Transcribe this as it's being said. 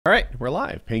All right, we're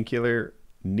live. Painkiller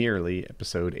Nearly,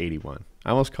 episode 81. I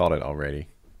almost called it already,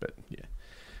 but yeah.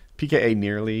 PKA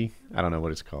Nearly, I don't know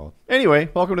what it's called. Anyway,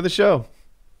 welcome to the show.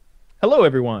 Hello,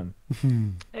 everyone.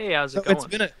 Hey, how's it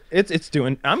going? It's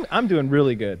doing. I'm doing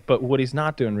really good, but Woody's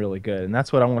not doing really good, and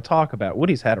that's what I want to talk about.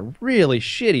 Woody's had a really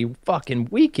shitty fucking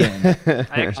weekend. I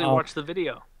actually watched the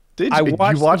video. Did you? You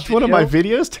watched one of my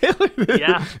videos, Taylor?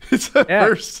 Yeah. It's the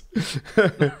first.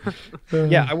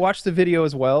 Yeah, I watched the video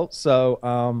as well. So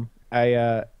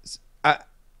let's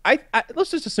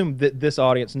just assume that this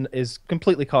audience is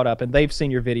completely caught up, and they've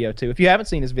seen your video too. If you haven't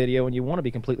seen his video and you want to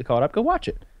be completely caught up, go watch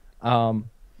it.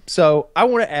 So I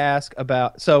want to ask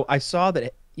about. So I saw that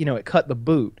it cut the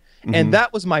boot, and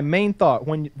that was my main thought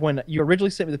when you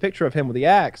originally sent me the picture of him with the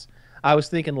axe. I was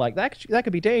thinking like that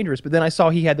could be dangerous, but then I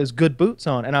saw he had those good boots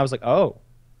on, and I was like, oh,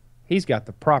 he's got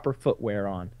the proper footwear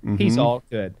on. He's all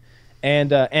good.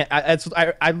 And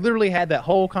I literally had that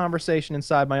whole conversation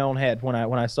inside my own head when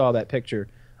I saw that picture.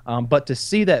 But to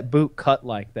see that boot cut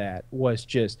like that was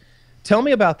just. Tell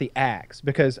me about the axe,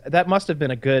 because that must have been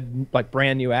a good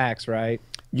brand new axe, right?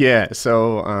 Yeah,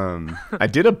 so I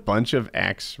did a bunch of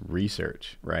axe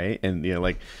research, right?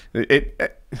 And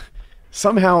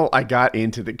somehow I got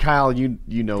into the Kyle. You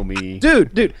know me,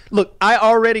 dude. Look, I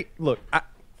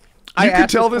could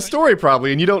tell this story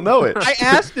probably, and you don't know it. I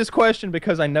asked this question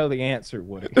because I know the answer,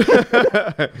 Woody.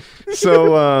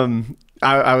 So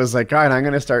I was like, all right, I'm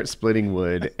going to start splitting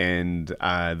wood, and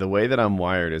the way that I'm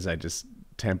wired is I just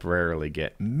temporarily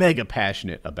get mega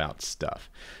passionate about stuff.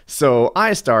 So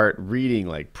I start reading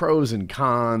like pros and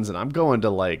cons, and I'm going to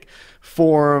like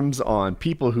forums on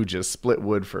people who just split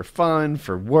wood for fun,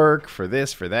 for work, for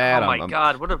this, for that. Oh my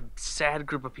God, what a sad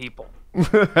group of people.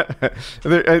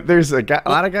 There's a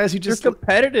lot of guys who just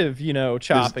competitive,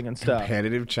 chopping and stuff.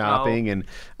 Competitive chopping, and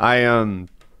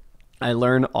I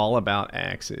learn all about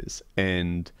axes,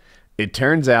 and it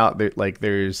turns out that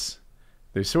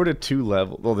there's sort of two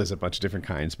levels. Well, there's a bunch of different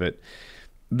kinds, but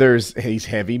there's these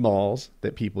heavy mauls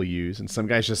that people use, and some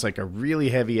guys just like a really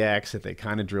heavy axe that they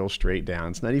kind of drill straight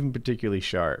down. It's not even particularly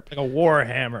sharp. Like a war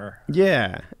hammer.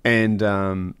 Yeah. And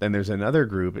then there's another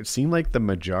group. It seemed like the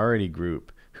majority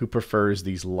group who prefers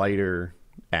these lighter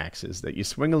axes that you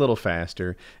swing a little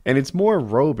faster, and it's more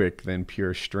aerobic than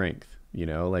pure strength.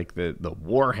 Like the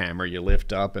Warhammer you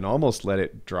lift up and almost let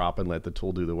it drop and let the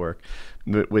tool do the work.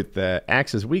 But with the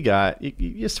axes we got,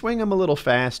 you swing them a little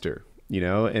faster,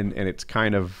 and it's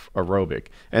kind of aerobic,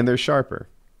 and they're sharper.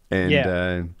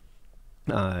 And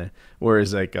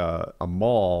whereas like a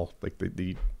maul, like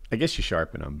the I guess you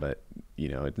sharpen them, but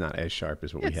it's not as sharp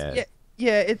as what we had.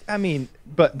 Yeah,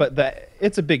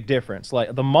 it's a big difference.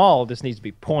 Like the maul just needs to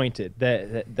be pointed.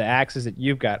 The axes that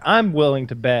you've got, I'm willing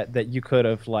to bet that you could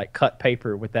have cut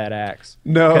paper with that axe.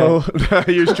 No,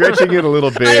 you're stretching it a little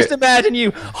bit. I just imagine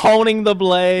you honing the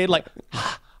blade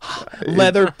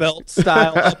leather belt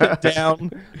style up and down,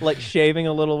 shaving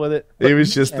a little with it. It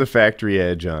was just the factory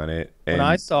edge on it. And when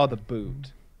I saw the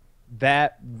boot,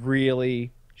 that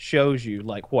really shows you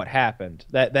what happened.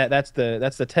 That's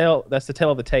the tail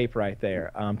of the tape right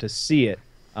there. To see it.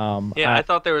 I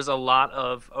thought there was a lot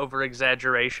of over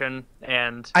exaggeration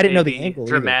and I didn't know the angle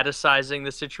dramatizing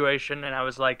the situation, and I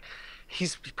was like,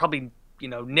 he's probably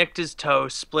nicked his toe,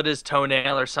 split his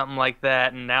toenail or something like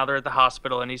that, and now they're at the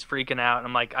hospital and he's freaking out. And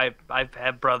I'm like, I've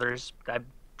had brothers. I'm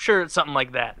sure it's something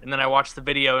like that. And then I watched the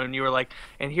video and you were like,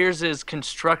 and here's his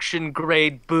construction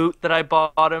grade boot that I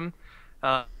bought him.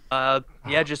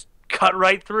 Just cut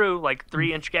right through,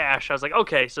 3-inch gash. I was like,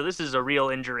 okay, so this is a real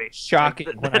injury. Shocking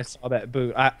when I saw that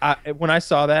boot. When I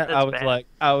saw that,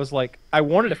 I was like, I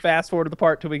wanted to fast forward to the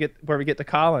part where we get to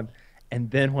Colin,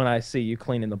 and then when I see you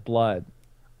cleaning the blood,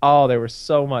 oh, there was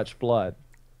so much blood,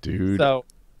 dude. So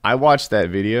I watched that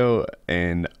video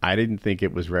and I didn't think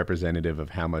it was representative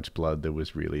of how much blood there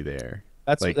was really there.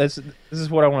 This is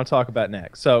what I want to talk about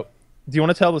next. So, do you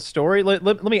want to tell the story? Let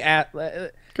me add.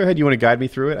 Go ahead. You want to guide me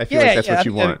through it? I feel like that's what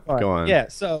you want. Go on. Yeah.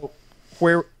 So,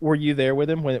 where were you there with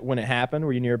him when it happened?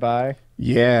 Were you nearby?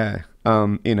 Yeah.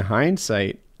 In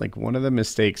hindsight, one of the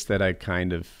mistakes that I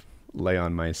kind of lay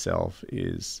on myself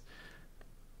is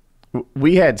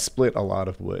we had split a lot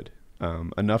of wood,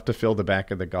 enough to fill the back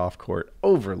of the golf cart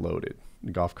overloaded,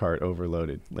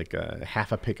 like a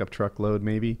half a pickup truck load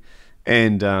maybe,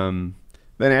 and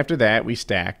then after that, we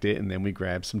stacked it, and then we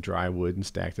grabbed some dry wood and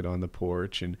stacked it on the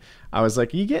porch. And I was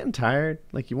like, are you getting tired?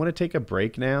 You want to take a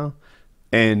break now?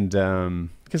 And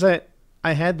because I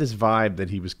had this vibe that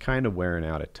he was kind of wearing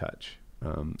out a touch.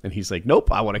 And he's like,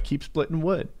 nope, I want to keep splitting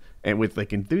wood. And with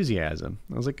enthusiasm,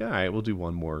 I was like, all right, we'll do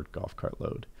one more golf cart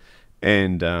load.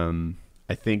 And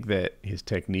I think that his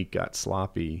technique got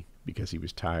sloppy because he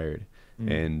was tired.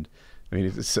 And I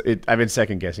mean, I've been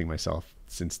second guessing myself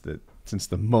since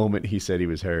the moment he said he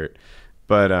was hurt.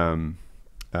 But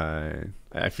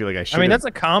I feel like I should. I mean, that's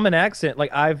a common accident.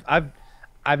 Like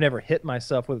I've never hit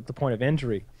myself with the point of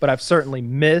injury, but I've certainly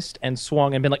missed and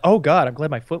swung and been like, oh God, I'm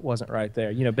glad my foot wasn't right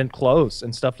there. You know, been close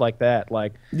and stuff like that.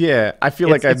 Like, yeah, I feel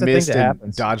like I've missed and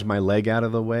happens. dodged my leg out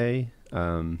of the way.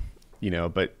 You know,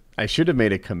 but I should have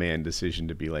made a command decision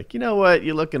to be like, you know what,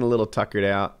 you're looking a little tuckered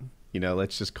out. You know,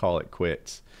 let's just call it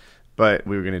quits. But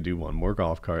we were going to do one more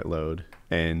golf cart load,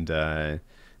 and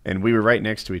we were right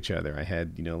next to each other. I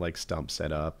had, you know, like stumps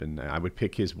set up, and I would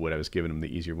pick his wood. I was giving him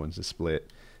the easier ones to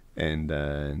split, and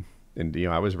you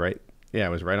know, I was right. Yeah, I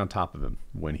was right on top of him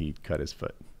when he cut his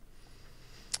foot.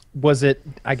 Was it?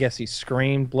 I guess he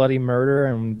screamed bloody murder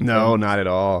and no, not at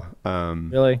all.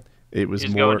 Really, it was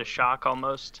He's more going to shock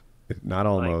almost. Not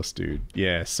almost, dude.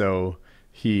 Yeah. So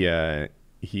he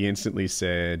instantly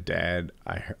said, "Dad,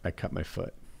 I cut my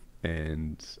foot,"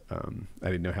 and I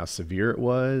didn't know how severe it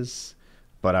was,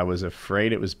 but I was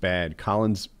afraid it was bad.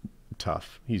 Colin's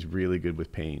tough. He's really good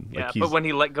with pain. Yeah, like but when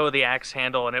he let go of the axe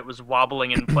handle and it was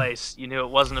wobbling in place, you knew it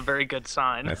wasn't a very good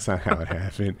sign. That's not how it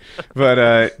happened.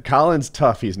 But Colin's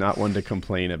tough. He's not one to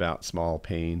complain about small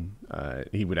pain.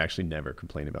 He would actually never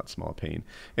complain about small pain.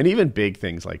 And even big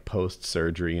things like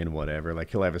post-surgery and whatever, like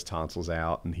he'll have his tonsils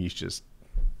out and he's just,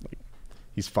 like,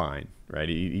 he's fine, right?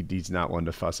 He's not one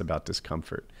to fuss about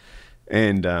discomfort.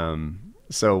 And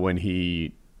so when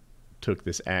he took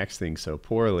this axe thing so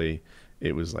poorly,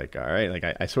 it was like, all right, like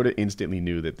I sort of instantly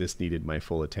knew that this needed my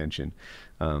full attention.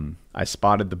 I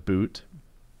spotted the boot.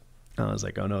 I was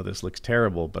like, oh no, this looks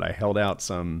terrible. But I held out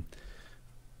some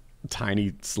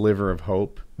tiny sliver of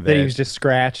hope that he was just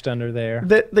scratched under there.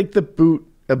 That like the boot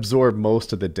absorbed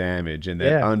most of the damage, and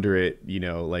that under it, you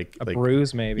know, like a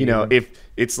bruise maybe. You know, if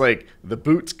it's like the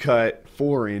boot's cut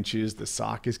 4 inches, the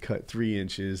sock is cut 3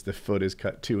 inches, the foot is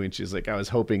cut 2 inches. Like I was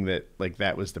hoping that like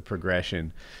that was the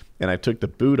progression. And I took the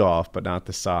boot off, but not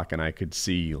the sock, and I could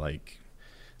see, like,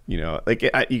 you know, like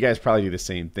you guys probably do the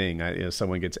same thing. You know,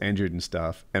 someone gets injured and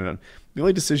stuff, and the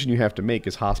only decision you have to make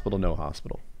is hospital, no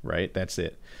hospital, right? That's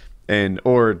it. And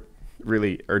or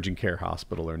really urgent care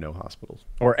hospital or no hospitals.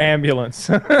 Or ambulance,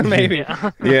 maybe.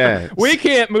 Yeah. We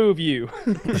can't move you.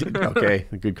 Okay,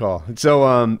 good call.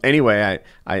 So anyway,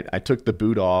 I took the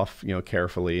boot off, you know,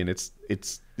 carefully, and it's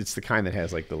the kind that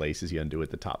has like the laces you undo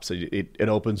at the top. So it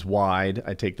opens wide.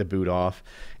 I take the boot off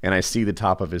and I see the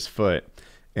top of his foot,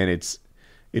 and it's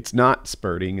not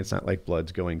spurting. It's not like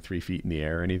blood's going 3 feet in the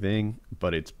air or anything,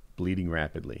 but it's bleeding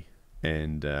rapidly.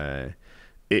 And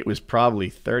it was probably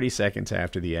 30 seconds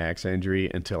after the axe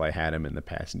injury until I had him in the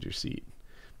passenger seat.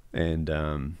 And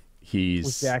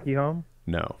Was Jackie home?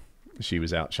 No, she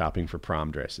was out shopping for prom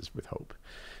dresses with Hope.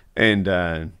 And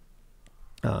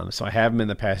so I have him in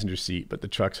the passenger seat, but the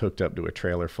truck's hooked up to a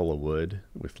trailer full of wood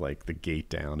with like the gate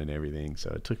down and everything.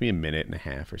 So it took me a minute and a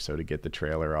half or so to get the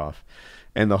trailer off.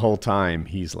 And the whole time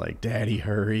he's like, "Daddy,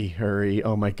 hurry, hurry.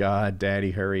 Oh my God,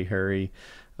 Daddy, hurry, hurry."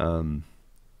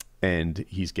 And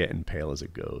he's getting pale as a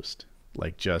ghost,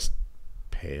 like just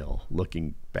pale,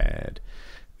 looking bad.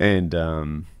 And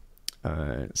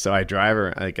so I drive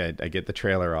her, like I get the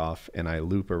trailer off and I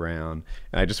loop around,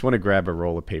 and I just want to grab a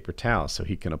roll of paper towels so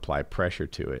he can apply pressure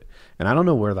to it. And I don't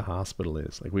know where the hospital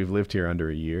is. Like we've lived here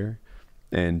under a year,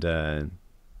 and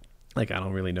like I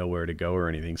don't really know where to go or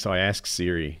anything. So I ask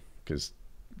Siri, because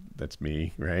that's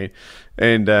me, right?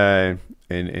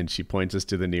 And she points us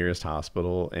to the nearest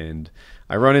hospital, and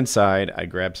I run inside, I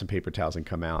grab some paper towels and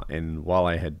come out. And while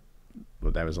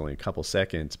that was only a couple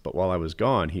seconds, but while I was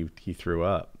gone, he threw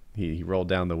up. He rolled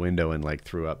down the window and like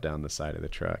threw up down the side of the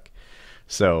truck.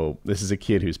 So this is a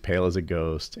kid who's pale as a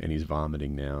ghost, and he's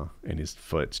vomiting now, and his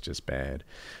foot's just bad.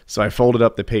 So I folded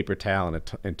up the paper towel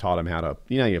and taught him how to,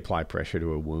 you know, you apply pressure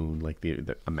to a wound, like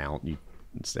the amount,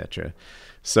 etc.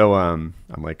 So I'm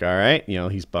like, all right, you know,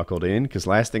 he's buckled in, because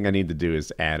last thing I need to do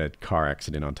is add a car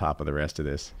accident on top of the rest of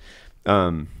this.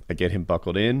 I get him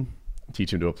buckled in,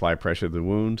 teach him to apply pressure to the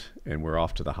wound, and we're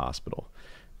off to the hospital.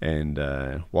 And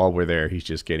while we're there, he's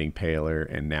just getting paler,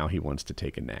 and now he wants to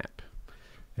take a nap.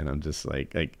 And I'm just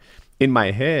like in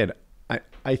my head,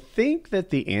 I think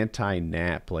that the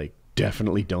anti-nap, like,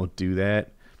 definitely don't do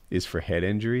that, is for head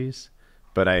injuries.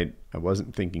 But I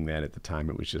wasn't thinking that at the time.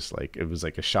 It was just like, it was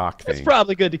like a shock thing. It's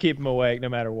probably good to keep him awake no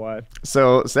matter what.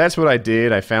 So that's what I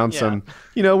did. I found some,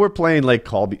 you know, we're playing like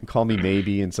Call Me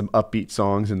Maybe and some upbeat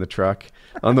songs in the truck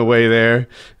on the way there.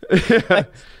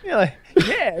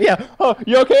 Yeah. Oh,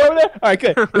 you okay over there? All right,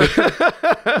 good.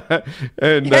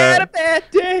 And had a bad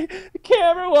day. The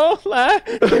camera won't lie.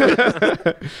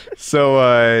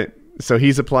 so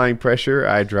he's applying pressure.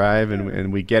 I drive,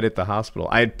 and we get at the hospital.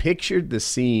 I had pictured the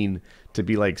scene to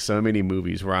be like so many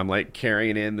movies where I'm like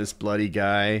carrying in this bloody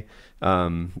guy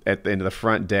at the end of the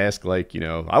front desk, like,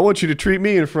 I want you to treat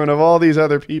me in front of all these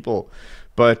other people.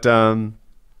 But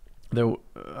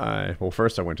well,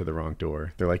 first I went to the wrong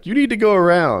door. They're like, you need to go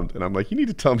around, and I'm like, you need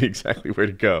to tell me exactly where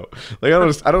to go. Like, I don't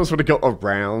just want to go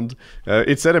around.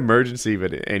 It said emergency,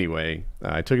 but anyway,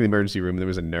 I took in the emergency room. There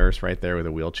was a nurse right there with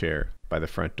a wheelchair by the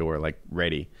front door, like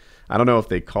ready. I don't know if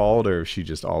they called or if she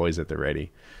just always at the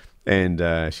ready.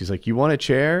 And she's like, you want a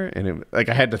chair? And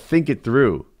I had to think it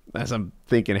through as I'm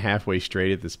thinking halfway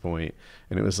straight at this point.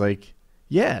 And it was like,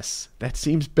 yes, that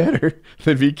seems better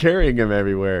than me carrying him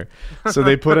everywhere. So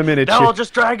they put him in a chair. No, I'll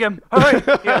just drag him. All right.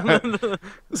 Yeah.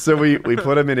 So we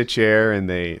put him in a chair, and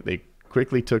they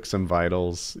quickly took some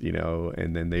vitals,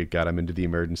 and then they got him into the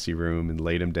emergency room and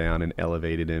laid him down and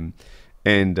elevated him.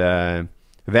 And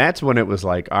that's when it was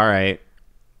like, all right,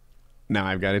 now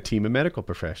I've got a team of medical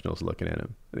professionals looking at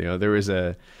him. There was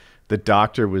the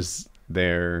doctor was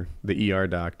there, the ER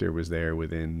doctor was there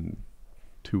within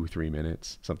 2 or 3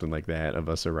 minutes, something like that, of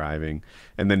us arriving,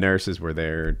 and the nurses were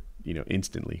there,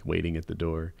 instantly waiting at the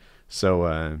door. So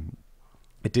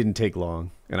it didn't take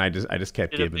long, and I just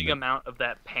kept giving. Did a big amount of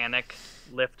that panic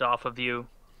lift off of you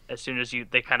as soon as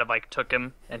they kind of like took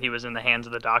him and he was in the hands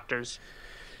of the doctors?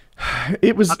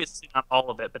 It was obviously not all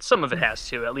of it, but some of it has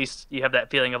to. At least you have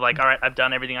that feeling of like, all right, I've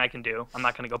done everything I can do. I'm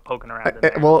not going to go poking around in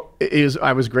there. Well,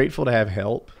 I was grateful to have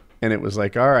help, and it was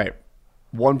like, all right,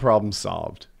 one problem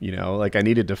solved. Like I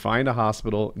needed to find a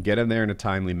hospital, get him there in a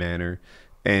timely manner,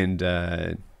 and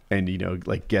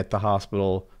like get the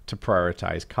hospital to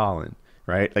prioritize Colin,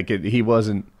 right? Like he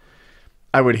wasn't.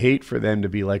 I would hate for them to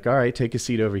be like, all right, take a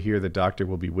seat over here. The doctor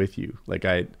will be with you. Like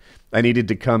I needed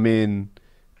to come in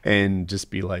and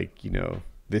just be like,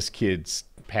 this kid's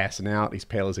passing out. He's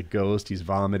pale as a ghost. He's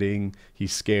vomiting.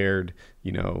 He's scared.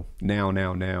 Now.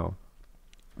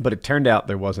 But it turned out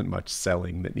there wasn't much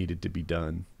selling that needed to be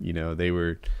done. They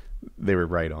were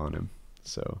right on him.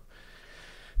 So,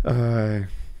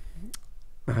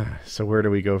 so where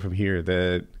do we go from here?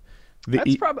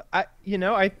 That's probably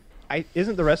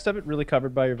isn't the rest of it really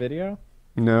covered by your video?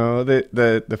 No,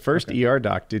 the first ER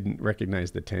doc didn't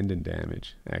recognize the tendon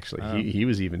damage. Actually, he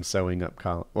was even sewing up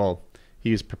Colin. Well,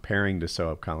 he was preparing to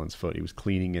sew up Colin's foot. He was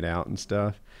cleaning it out and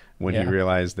stuff when he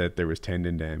realized that there was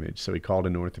tendon damage. So he called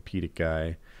an orthopedic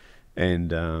guy,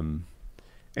 and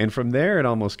from there it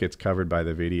almost gets covered by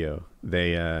the video.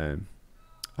 The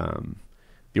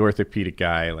orthopedic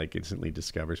guy like instantly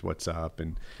discovers what's up,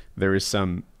 and there is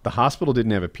the hospital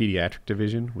didn't have a pediatric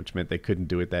division, which meant they couldn't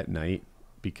do it that night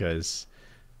because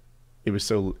it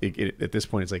was at this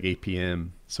point it's like 8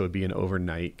 p.m. So it'd be an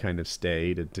overnight kind of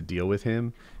stay to deal with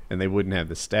him, and they wouldn't have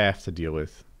the staff to deal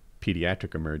with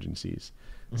pediatric emergencies.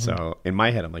 Mm-hmm. So in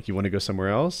my head, I'm like, you want to go somewhere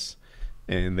else?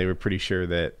 And they were pretty sure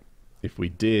that if we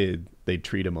did, they'd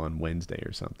treat him on Wednesday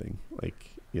or something.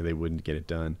 Like, they wouldn't get it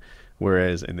done.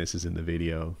 Whereas, and this is in the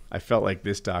video, I felt like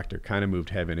this doctor kind of moved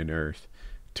heaven and earth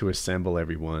to assemble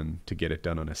everyone to get it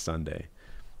done on a Sunday.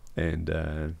 And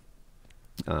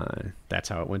that's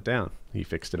how it went down. He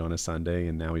fixed it on a Sunday,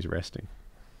 and now he's resting.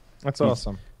 That's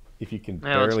awesome. If you can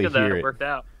barely hear that it, worked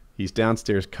out. He's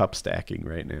downstairs cup stacking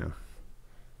right now.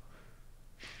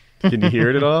 Can you hear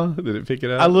it at all? Did it pick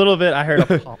it up? A little bit. I heard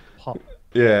a pop, pop.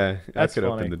 Yeah, that's I could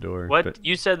funny. open the door. What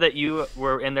you said that you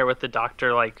were in there with the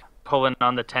doctor, like pulling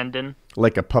on the tendon,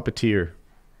 like a puppeteer.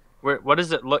 What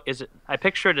does it look? Is it? I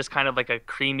picture it as kind of like a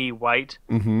creamy white.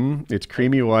 Mm-hmm. It's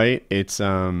creamy white. It's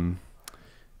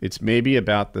maybe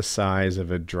about the size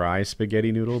of a dry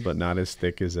spaghetti noodle, but not as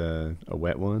thick as a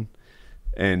wet one.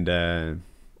 And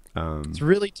it's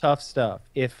really tough stuff.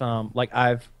 If like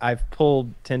I've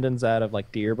pulled tendons out of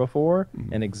like deer before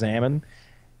and examined.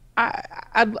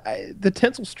 The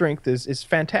tensile strength is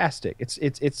fantastic.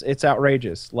 It's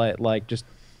outrageous. Like just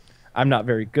I'm not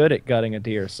very good at gutting a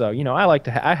deer, so I like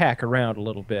to I hack around a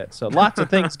little bit. So lots of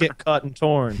things get cut and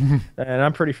torn, and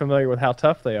I'm pretty familiar with how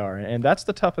tough they are, and that's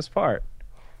the toughest part.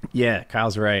 Yeah,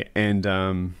 Kyle's right, and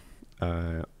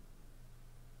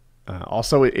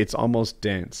also it's almost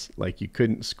dense. Like you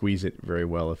couldn't squeeze it very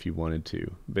well if you wanted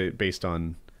to, based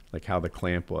on like how the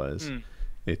clamp was.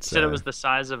 It's you said it was the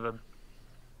size of a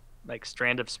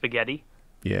strand of spaghetti.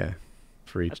 Yeah,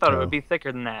 for each. I thought toe. It would be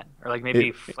thicker than that, or like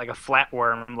maybe like a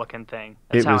flatworm looking thing.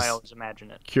 That's how I always imagine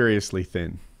it. Curiously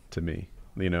thin to me.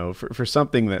 For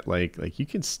something that like you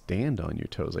can stand on your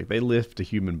toes. Like they lift a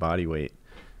human body weight,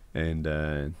 and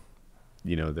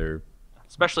they're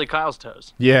especially Kyle's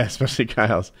toes. Yeah, especially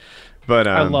Kyle's. But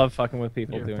I love fucking with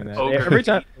people doing that. Every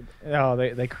time,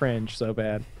 they cringe so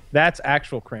bad. That's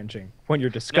actual cringing when you're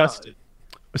disgusted.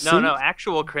 No.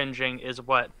 Actual cringing is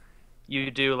what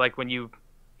you do, like when you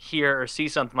hear or see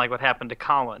something like what happened to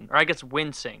Colin, or I guess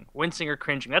wincing or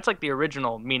cringing. That's like the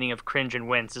original meaning of cringe and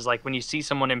wince is like when you see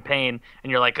someone in pain and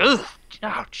you're like, ugh,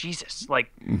 oh Jesus.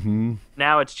 Like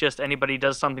now it's just anybody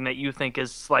does something that you think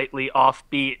is slightly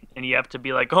offbeat, and you have to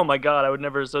be like, oh my God, I would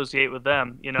never associate with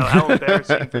them. You know, how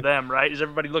embarrassing for them, right? Is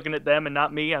everybody looking at them and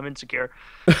not me? I'm insecure.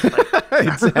 Like,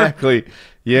 Exactly.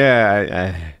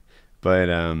 Yeah. But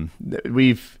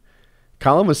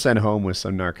Colin was sent home with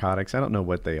some narcotics. I don't know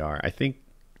what they are. I think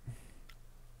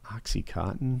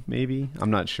Oxycontin, maybe.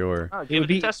 I'm not sure. oh, It give would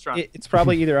it be. a test run. It's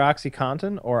probably either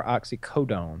OxyContin or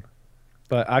oxycodone,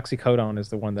 but oxycodone is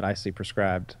the one that I see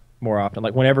prescribed more often.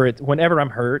 Like whenever I'm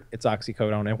hurt, it's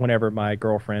oxycodone, and whenever my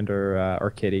girlfriend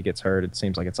or Kitty gets hurt, it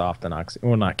seems like it's often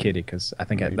well, not Kitty, because I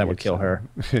think Maybe that would it's, kill her.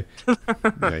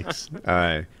 Yikes.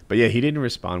 But yeah, he didn't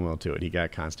respond well to it. He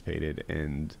got constipated,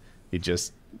 and he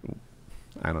just,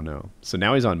 I don't know. So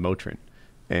now he's on Motrin,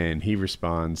 and he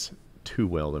responds too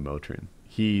well to Motrin.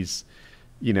 He's,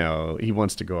 he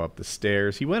wants to go up the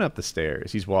stairs. He went up the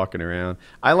stairs. He's walking around.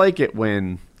 I like it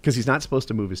because he's not supposed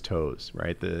to move his toes,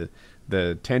 right? The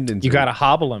tendons. You got to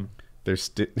hobble him. They're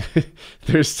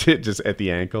they're just at the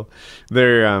ankle.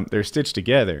 They're stitched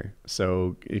together.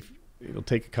 So if it'll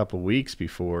take a couple weeks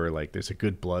before like there's a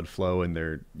good blood flow and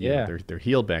they're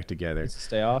healed back together. Just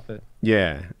stay off it.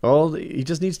 Yeah. Well, he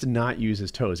just needs to not use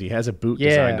his toes. He has a boot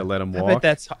designed to let him walk. I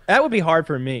bet that would be hard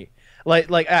for me.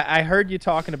 Like I heard you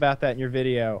talking about that in your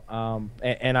video,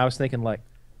 and I was thinking like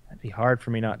that'd be hard for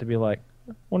me not to be like,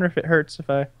 wonder if it hurts if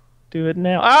I do it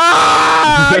now.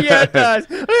 Ah, yeah, it does.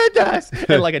 It does.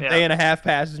 And like a day and a half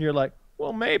passes, and you're like,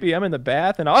 well, maybe I'm in the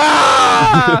bath, and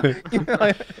it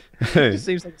just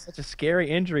seems like such a scary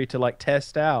injury to like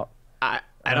test out. I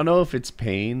don't know if it's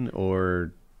pain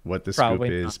or what the scoop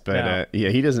is, but no. yeah,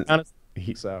 he doesn't.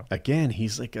 So again,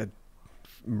 he's like a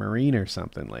Marine or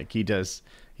something. Like he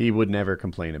would never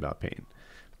complain about pain,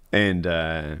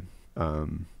 and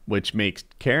which makes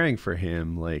caring for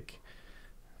him like,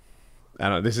 I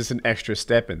don't know, this is an extra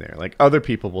step in there. Like other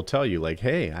people will tell you like,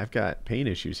 hey, I've got pain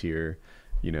issues here,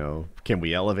 can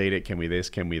we elevate it, can we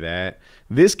this, can we that?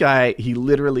 This guy, he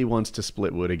literally wants to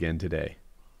split wood again today.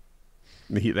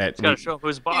 He's got to show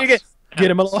who's boss. Get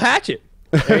him a little hatchet.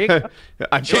 There you go.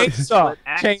 Chainsaw.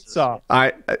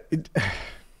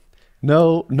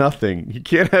 No, nothing. You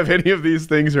can't have any of these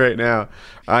things right now.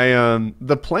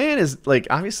 The plan is like,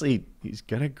 obviously he's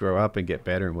gonna grow up and get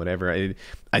better and whatever.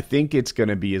 I think it's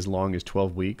gonna be as long as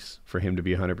 12 weeks for him to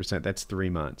be 100%. That's 3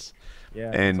 months. Yeah.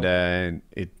 And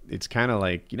it's kind of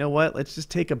like, you know what? Let's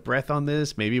just take a breath on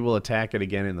this. Maybe we'll attack it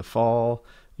again in the fall.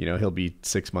 He'll be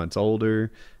 6 months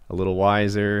older, a little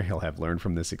wiser. He'll have learned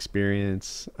from this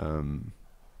experience.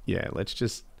 Yeah, let's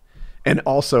just, and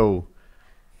also,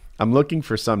 I'm looking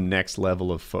for some next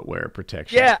level of footwear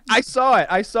protection. Yeah, I saw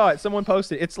it. Someone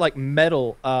posted it. It's like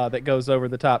metal that goes over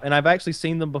the top, and I've actually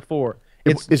seen them before.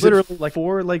 Is literally it like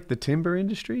for like the timber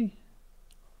industry?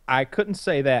 I couldn't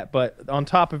say that, but on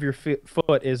top of your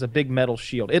foot is a big metal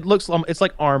shield. It looks it's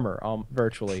like armor,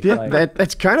 virtually. Yeah, like,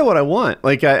 that's kind of what I want.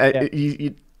 Like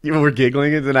you were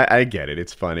giggling, and I get it.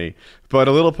 It's funny, but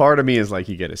a little part of me is like,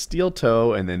 you get a steel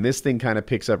toe, and then this thing kind of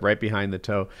picks up right behind the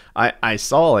toe. I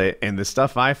saw it, and the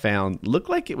stuff I found looked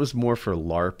like it was more for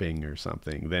LARPing or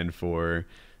something than for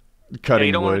cutting wood.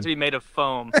 You don't want it to be made of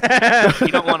foam. You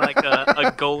don't want like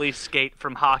a goalie skate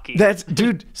from hockey.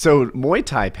 Dude. So Muay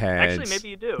Thai pads. Actually, maybe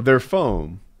you do. They're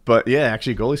foam. But yeah,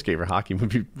 actually, goalie skate for hockey would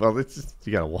be, well, it's just,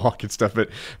 you gotta walk and stuff. But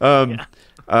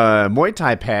Muay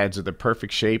Thai pads are the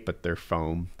perfect shape, but they're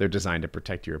foam. They're designed to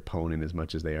protect your opponent as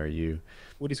much as they are you.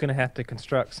 Woody's gonna have to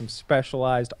construct some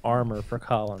specialized armor for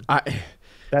Colin.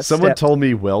 Someone told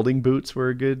me welding boots were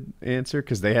a good answer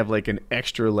because they have like an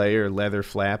extra layer leather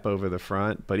flap over the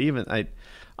front. But even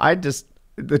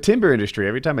the timber industry,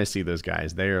 every time I see those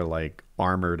guys, they are like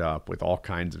armored up with all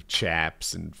kinds of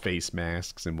chaps and face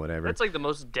masks and whatever. That's like the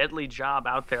most deadly job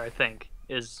out there, I think,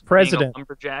 is President. being a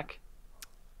lumberjack.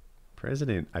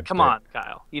 President. Come on,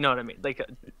 Kyle. You know what I mean? Like,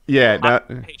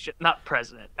 patient, not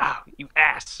president. Oh, you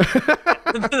ass.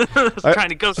 Trying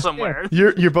to go somewhere.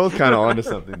 You're both kind of onto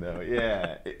something though.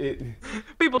 Yeah.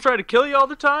 People try to kill you all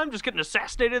the time, just getting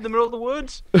assassinated in the middle of the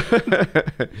woods.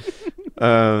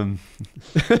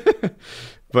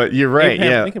 But you're right.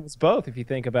 I think it was both. If you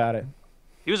think about it,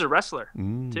 he was a wrestler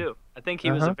too. I think he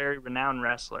was a very renowned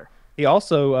wrestler. He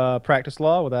also practiced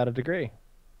law without a degree.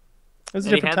 It was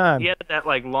a different time. He had that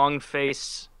like long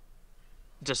face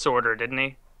disorder, didn't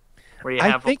he? where you I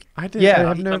have think I did. Yeah.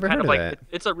 I've some never kind heard of of like that.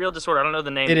 it's a real disorder. I don't know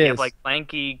the name. It but You have is. like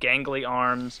lanky, gangly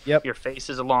arms. Yep. Your face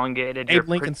is elongated. Abe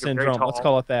Lincoln you're very syndrome. Let's tall.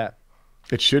 call it that.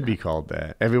 It should be called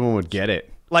that. Everyone would get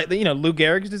it. Like Lou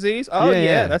Gehrig's disease. Oh Yeah, yeah,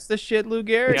 yeah. that's the shit Lou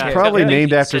Gehrig. Yeah, had. Probably got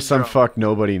named Lincoln after some syndrome. fuck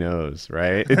nobody knows,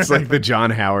 right? It's like the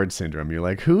John Howard syndrome. You're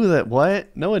like, who that?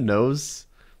 What? No one knows.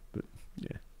 But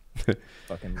yeah.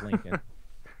 Fucking Lincoln.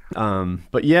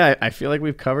 But yeah, I feel like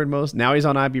we've covered most. Now he's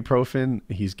on ibuprofen.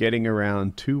 He's getting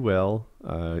around too well.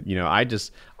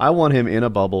 I want him in a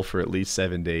bubble for at least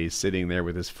 7 days, sitting there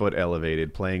with his foot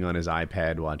elevated, playing on his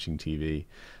iPad, watching TV.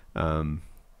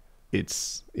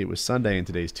 It was Sunday and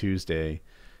today's Tuesday,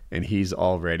 and he's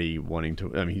already wanting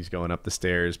to. I mean, he's going up the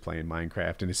stairs playing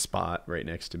Minecraft in his spot right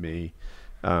next to me.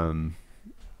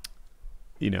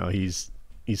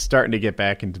 He's starting to get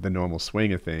back into the normal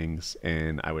swing of things,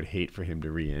 and I would hate for him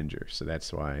to re-injure. So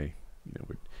that's why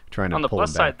we're trying to On the pull plus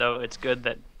him back. side, though, it's good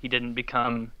that he didn't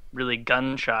become really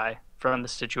gun shy from the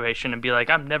situation and be like,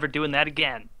 "I'm never doing that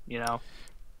again."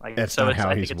 Like That's so. not how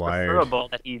I think he's it's wired. preferable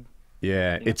that he.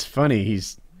 Yeah, it's funny.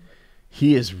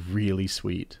 He is really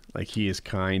sweet. Like, he is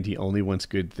kind. He only wants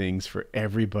good things for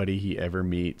everybody he ever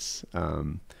meets.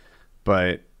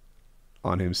 But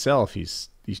on himself, he's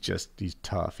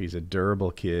tough. He's a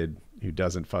durable kid who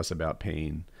doesn't fuss about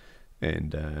pain.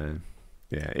 And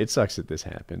yeah, it sucks that this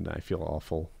happened. I feel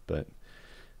awful, but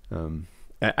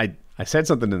I said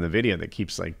something in the video that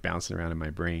keeps like bouncing around in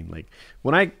my brain. Like,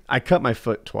 when I cut my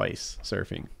foot twice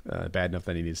surfing, bad enough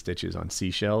that I needed stitches on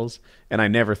seashells, and I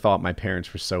never thought my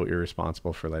parents were so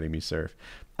irresponsible for letting me surf.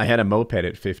 I had a moped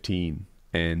at 15,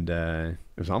 and it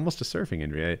was almost a surfing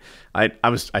injury.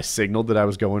 I signaled that I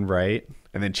was going right,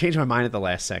 and then changed my mind at the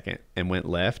last second and went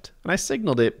left. And I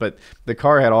signaled it, but the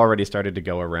car had already started to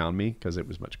go around me because it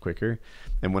was much quicker.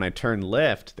 And when I turned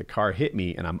left, the car hit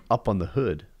me, and I'm up on the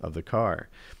hood of the car.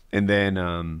 And then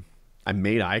I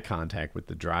made eye contact with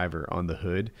the driver on the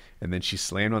hood, and then she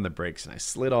slammed on the brakes, and I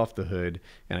slid off the hood,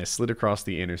 and I slid across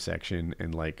the intersection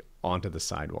and like onto the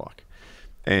sidewalk.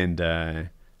 And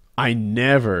I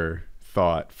never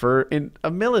thought for in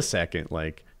a millisecond,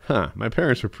 like, my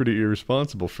parents were pretty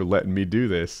irresponsible for letting me do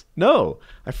this. No,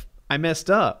 I messed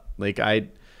up. Like, I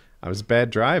was a bad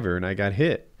driver, and I got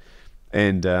hit.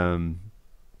 And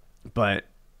but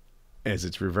as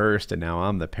it's reversed and now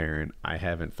I'm the parent, I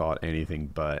haven't thought anything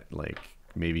but like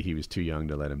maybe he was too young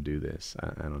to let him do this.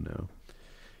 I don't know.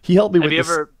 He helped me Have with you the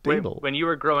ever, stable. when you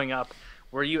were growing up,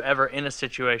 were you ever in a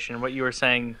situation? What you were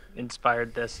saying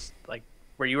inspired this, like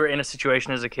where you were in a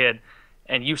situation as a kid,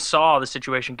 and you saw the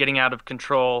situation getting out of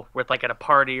control, with like at a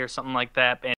party or something like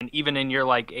that, and even in your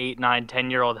like 8, 9,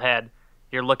 10-year-old head,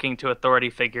 you're looking to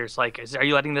authority figures like, are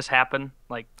you letting this happen?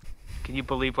 Like, can you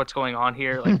believe what's going on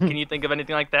here? Like, can you think of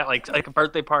anything like that? Like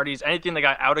birthday parties, anything that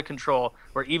got out of control,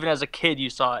 where even as a kid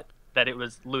you saw it, that it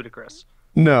was ludicrous.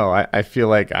 No, I feel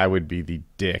like I would be the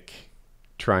dick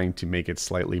trying to make it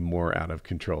slightly more out of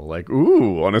control. Like,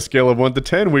 ooh, on a scale of 1 to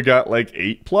 10, we got like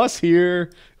 8+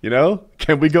 here.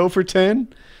 Can we go for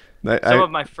 10? Some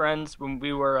of my friends, when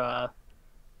we were,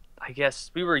 I guess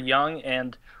we were young,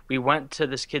 and we went to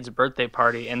this kid's birthday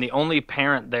party, and the only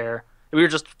parent there, we were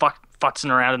just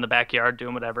futzing around in the backyard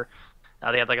doing whatever.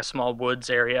 They had like a small woods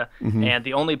area, and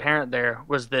the only parent there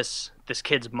was this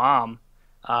kid's mom,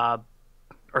 or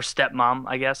stepmom,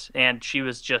 I guess, and she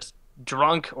was just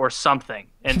drunk or something.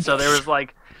 And so there was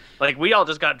like we all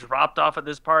just got dropped off at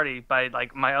this party by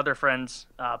like my other friend's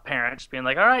parents being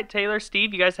like, all right, Taylor,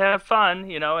 Steve, you guys have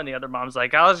fun, and the other mom's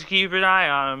like, I'll just keep an eye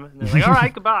on him. And they're like, all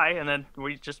right, goodbye. And then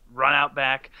we just run out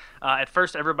back. At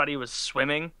first everybody was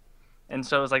swimming, and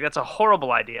so it was like, that's a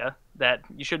horrible idea, that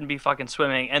you shouldn't be fucking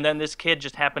swimming. And then this kid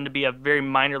just happened to be a very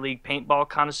minor league paintball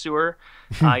connoisseur.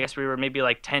 I guess we were maybe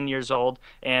like 10 years old,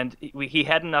 and he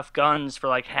had enough guns for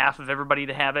like half of everybody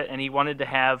to have it, and he wanted to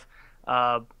have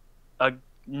a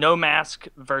no mask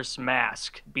versus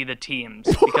mask be the teams,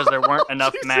 because there weren't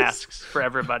enough masks for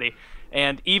everybody.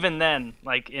 And even then,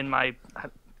 like in my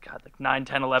 9,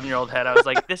 10, 11-year-old head, I was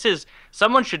like,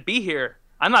 someone should be here.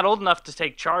 I'm not old enough to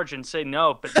take charge and say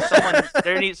no, but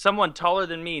someone taller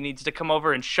than me needs to come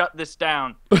over and shut this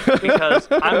down, because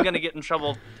I'm gonna get in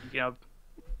trouble.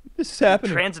 This is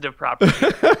happening. Transitive property.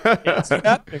 It's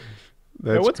happening.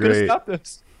 That's No one's great. gonna stop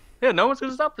this. Yeah, no one's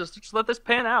gonna stop this. Just let this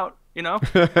pan out.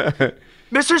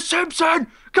 Mr. Simpson,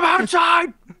 come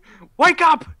outside. Wake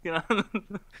up.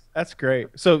 That's great.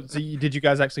 So did you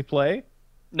guys actually play?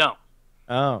 No,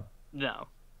 Oh, no.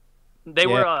 They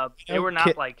Yeah. were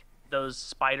not like those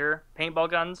spider paintball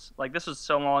guns. Like, this was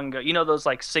so long ago. Those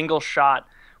like single shot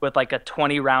with like a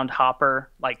 20-round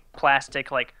hopper, like plastic,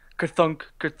 like kerthunk,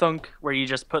 kerthunk, where you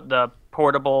just put the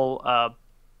portable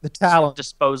The Talon.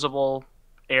 disposable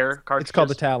air cartridges. It's called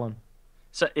the Talon.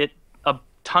 So a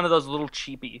ton of those little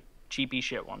cheapy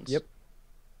shit ones. Yep.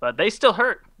 But they still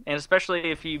hurt, and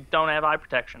especially if you don't have eye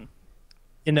protection.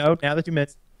 You know, now that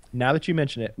you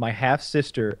mention it, my half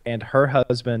sister and her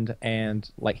husband and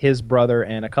like his brother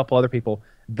and a couple other people,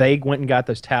 they went and got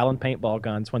those Talon paintball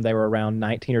guns when they were around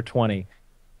 19 or 20.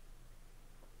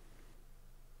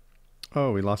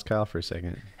 Oh, we lost Kyle for a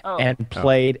second. Oh. And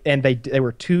played, and they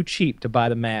were too cheap to buy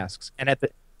the masks. And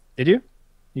did you?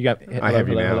 You got? I have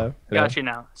you now. Hello? Got you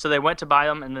now. So they went to buy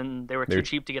them, and then they were too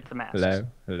cheap to get the masks.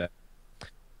 Hello.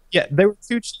 Yeah, they were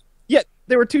too cheap. Yeah,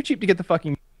 they were too cheap to get the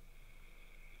fucking.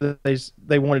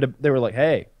 They wanted to. They were like,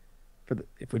 hey,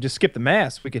 if we just skip the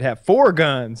mask, we could have 4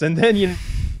 guns, and then you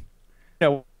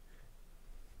know.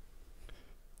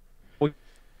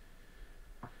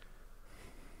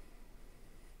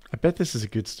 I bet this is a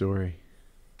good story.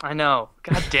 I know.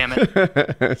 God damn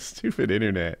it. Stupid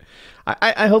internet.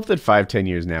 I hope that 5-10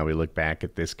 years now we look back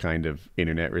at this kind of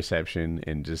internet reception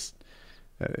and just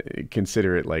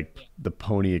consider it like the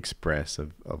Pony Express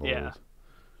of old.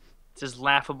 It's as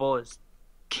laughable as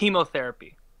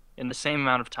chemotherapy in the same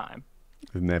amount of time.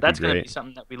 Isn't that That's going to be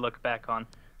something that we look back on.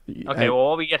 Okay, well,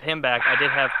 while we get him back, I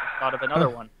did have thought of another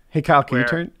one. Hey, Kyle, can you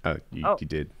turn? Oh, you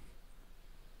did.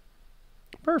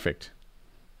 Perfect.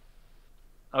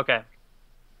 Okay.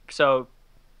 So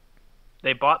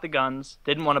they bought the guns,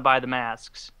 didn't want to buy the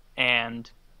masks, and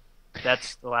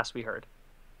that's the last we heard.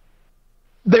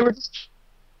 They were just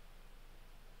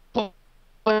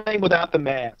playing without the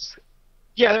mask.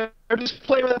 Yeah, they're just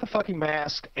playing without the fucking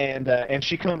mask, and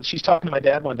she's talking to my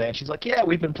dad one day, and she's like, yeah,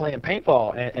 we've been playing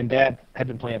paintball, and Dad had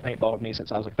been playing paintball with me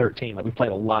since I was like 13. Like, we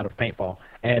played a lot of paintball,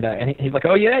 and he's like,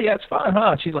 oh yeah, it's fun,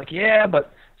 huh? And she's like, yeah,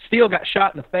 but Steele got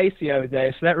shot in the face the other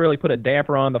day, so that really put a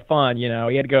damper on the fun, you know.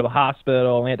 He had to go to the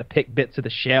hospital, and he had to pick bits of the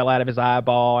shell out of his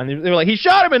eyeball, and they were like, he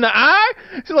shot him in the eye?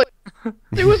 She's like,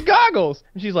 it was goggles.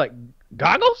 And she's like,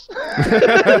 goggles?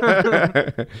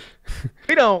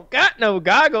 We don't got no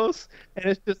goggles. And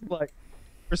it's just like,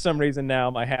 for some reason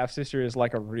now, my half-sister is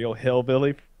like a real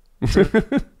hillbilly for some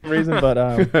reason.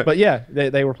 But yeah,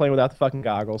 they were playing without the fucking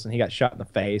goggles, and he got shot in the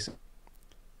face.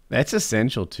 That's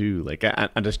essential, too. Like,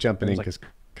 I'm just jumping in because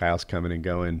Kyle's coming and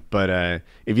going. But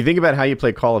if you think about how you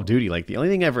play Call of Duty, like, the only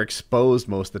thing ever exposed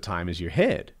most of the time is your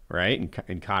head, right?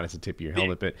 And caught at the tip of your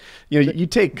helmet. But, you know, you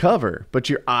take cover, but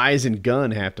your eyes and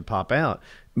gun have to pop out.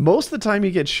 Most of the time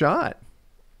you get shot.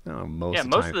 Oh, most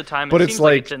of the time. But it seems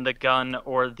like it's in the gun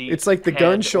or the It's like the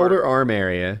gun, shoulder, arm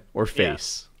area, or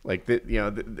face. Yeah. Like,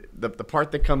 the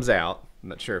part that comes out. I'm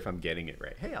not sure if I'm getting it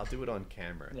right. Hey, I'll do it on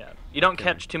camera. Yeah, you don't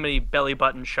catch too many belly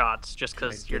button shots just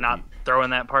because you're not throwing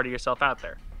that part of yourself out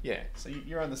there. Yeah, so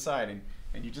you're on the side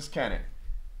and you just kind of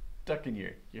ducking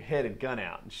your head and gun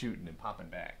out and shooting and popping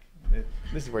back.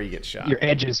 This is where you get shot. Your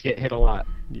edges get hit a lot.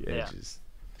 Your edges.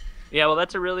 Yeah, well,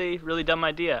 that's a really, really dumb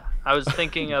idea. I was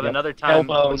thinking of another time.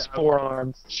 Elbows,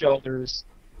 forearms, shoulders.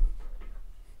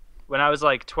 When I was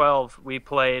like 12, we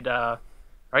played, or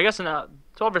I guess in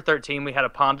 12 or 13, we had a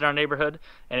pond in our neighborhood,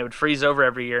 and it would freeze over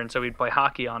every year, and so we'd play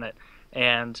hockey on it.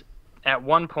 And at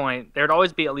one point, there'd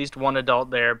always be at least one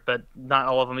adult there, but not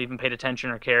all of them even paid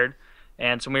attention or cared.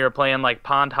 And so when we were playing like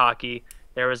pond hockey,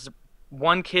 there was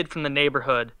one kid from the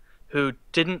neighborhood who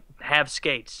didn't have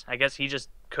skates. I guess he just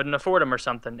couldn't afford them or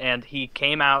something, and he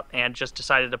came out and just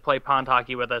decided to play pond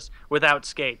hockey with us without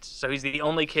skates. So he's the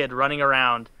only kid running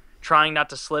around trying not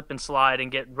to slip and slide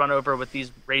and get run over with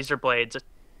these razor blades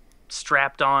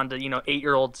strapped on to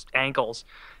 8-year-olds' ankles.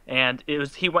 And it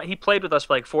was he played with us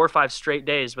for like 4 or 5 straight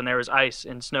days when there was ice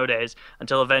and snow days,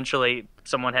 until eventually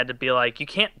someone had to be like,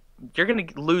 you're going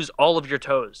to lose all of your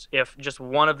toes if just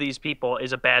one of these people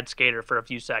is a bad skater for a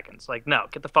few seconds. Like, no,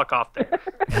 get the fuck off there.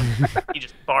 He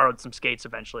just borrowed some skates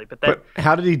eventually. But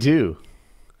how did he do?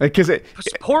 Like,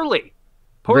 poorly.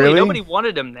 Really? Nobody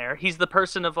wanted him there. He's the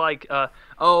person of like,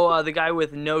 the guy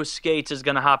with no skates is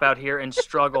going to hop out here and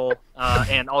struggle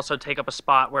and also take up a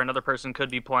spot where another person could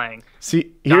be playing.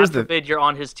 See, God forbid you're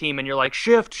on his team and you're like,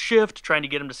 shift, trying to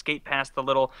get him to skate past the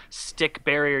little stick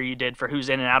barrier you did for who's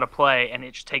in and out of play, and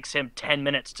it just takes him 10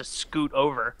 minutes to scoot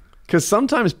over. Because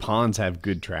sometimes ponds have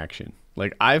good traction.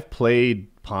 Like, I've played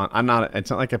pond.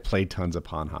 It's not like I played tons of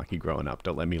pond hockey growing up.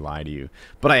 Don't let me lie to you.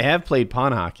 But I have played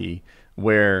pond hockey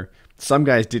where some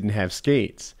guys didn't have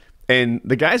skates. And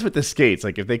the guys with the skates,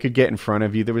 like, if they could get in front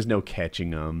of you, there was no catching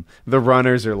them. The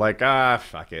runners are like,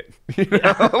 fuck it.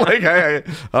 Like,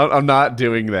 I'm not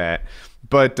doing that.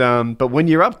 But when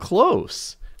you're up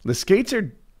close, the skates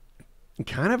are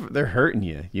they're hurting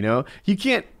you, You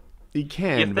can.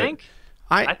 You think?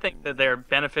 I think that they're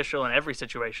beneficial in every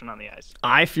situation on the ice.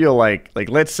 I feel like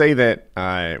let's say that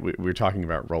we're talking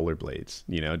about rollerblades,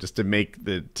 just to make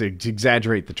to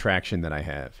exaggerate the traction that I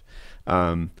have.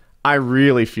 I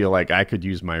really feel like I could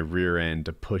use my rear end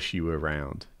to push you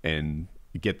around and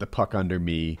get the puck under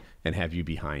me and have you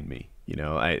behind me.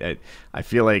 I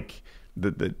feel like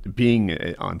the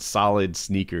being on solid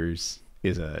sneakers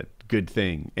is a good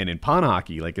thing. And in pond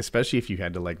hockey, like especially if you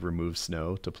had to like remove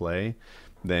snow to play,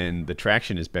 then the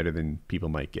traction is better than people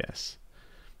might guess.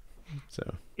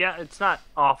 So yeah, it's not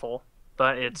awful,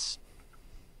 but it's,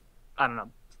 I don't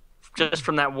know. Just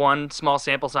from that one small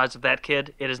sample size of that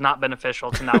kid, it is not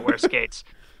beneficial to not wear skates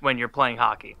when you're playing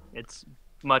hockey. It's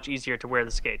much easier to wear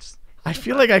the skates. I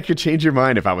feel like I could change your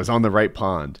mind if I was on the right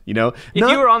pond, If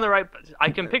you were on the right,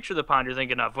 I can picture the pond you're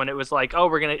thinking of when it was like,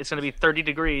 oh, it's gonna be 30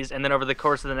 degrees, and then over the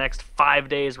course of the next 5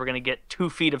 days, we're gonna get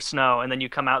 2 feet of snow, and then you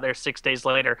come out there 6 days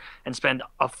later and spend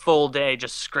a full day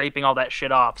just scraping all that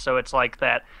shit off. So it's like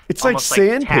that. It's like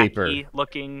sandpaper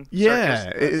looking. Yeah,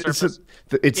 surface.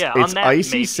 it's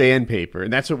icy maybe. Sandpaper,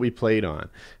 and that's what we played on.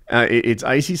 It's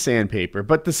icy sandpaper,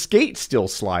 but the skates still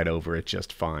slide over it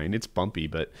just fine. It's bumpy,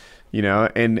 but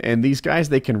and these guys,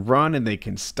 they can run and they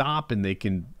can stop and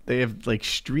they have like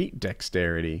street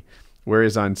dexterity,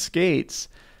 whereas on skates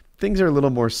things are a little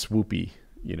more swoopy.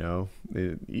 I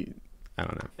don't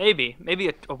know. Maybe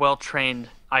a well-trained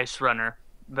ice runner,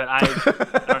 but I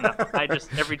don't know. I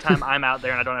just every time I'm out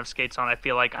there and I don't have skates on, I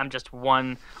feel like I'm just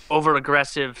one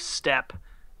over-aggressive step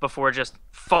before just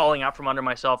falling out from under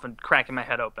myself and cracking my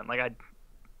head open. Like I'd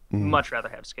much rather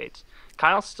have skates.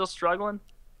 Kyle's still struggling.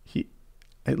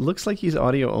 It looks like he's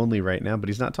audio only right now, but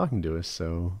he's not talking to us,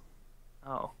 so.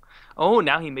 Oh,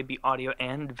 now he may be audio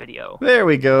and video. There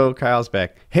we go. Kyle's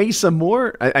back. Hey, some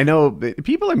more. I know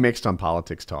people are mixed on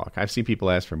politics talk. I've seen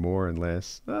people ask for more and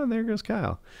less. Oh, there goes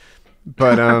Kyle.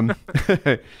 But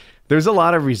there's a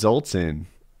lot of results in.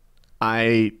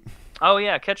 Oh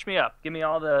yeah, catch me up. Give me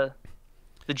all the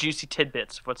juicy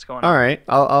tidbits of what's going on. All right,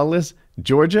 I'll list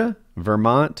Georgia,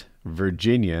 Vermont,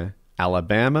 Virginia,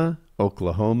 Alabama,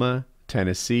 Oklahoma,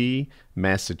 Tennessee,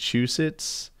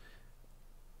 Massachusetts.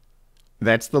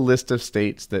 That's the list of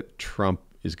states that Trump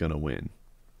is going to win.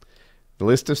 The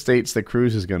list of states that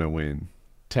Cruz is going to win,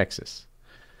 Texas.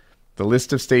 The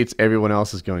list of states everyone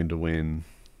else is going to win,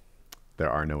 there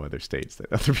are no other states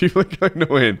that other people are going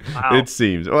to win, wow. It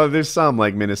seems. Well, there's some,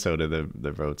 like Minnesota,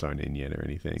 the votes aren't in yet or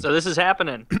anything. So this is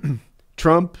happening.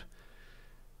 Trump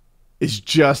is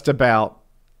just about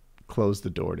close the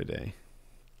door today.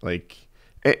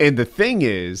 And the thing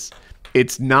is,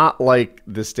 it's not like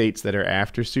the states that are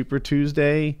after Super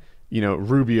Tuesday.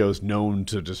 Rubio's known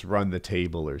to just run the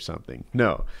table or something.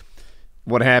 No.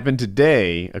 What happened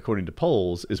today, according to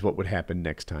polls, is what would happen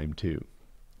next time, too.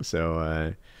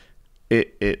 So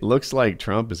it looks like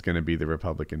Trump is going to be the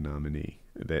Republican nominee.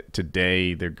 That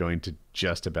today they're going to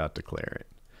just about declare it.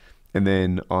 And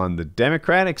then on the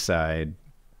Democratic side,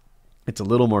 it's a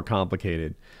little more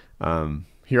complicated.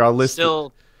 Here, I'll list...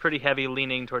 Still pretty heavy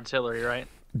leaning towards Hillary, right?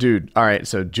 Dude, all right,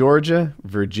 so Georgia,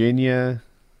 Virginia,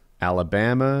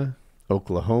 Alabama,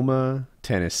 Oklahoma,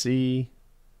 Tennessee,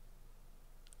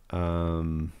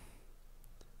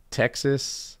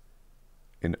 Texas,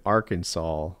 and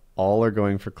Arkansas all are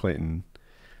going for Clinton.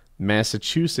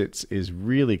 Massachusetts is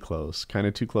really close, kind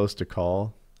of too close to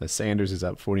call. Sanders is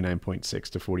up 49.6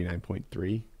 to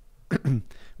 49.3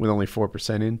 with only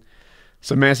 4% in.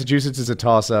 So Massachusetts is a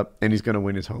toss-up, and he's going to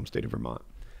win his home state of Vermont.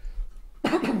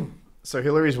 So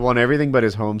Hillary's won everything but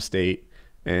his home state,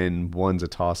 and one's a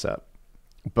toss-up.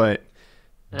 But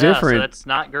different. So that's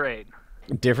not great.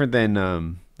 Different than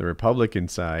the Republican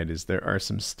side is there are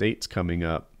some states coming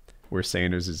up where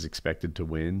Sanders is expected to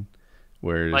win.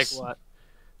 Whereas, like what?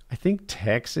 I think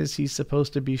Texas, he's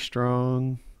supposed to be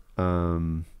strong.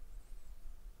 Oh,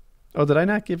 did I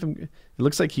not give him? It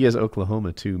looks like he has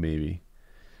Oklahoma too, maybe.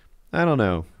 I don't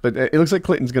know. But it looks like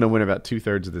Clinton's going to win about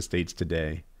 2/3 of the states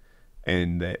today.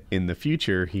 And that in the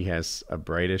future, he has a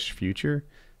brightish future.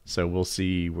 So we'll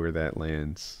see where that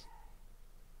lands.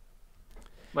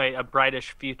 Wait, a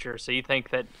brightish future. So you think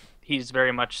that he's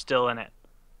very much still in it?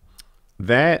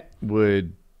 That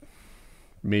would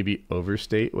maybe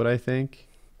overstate what I think.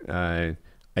 I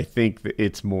think that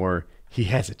it's more he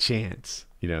has a chance,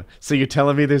 So you're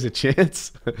telling me there's a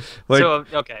chance?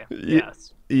 Okay,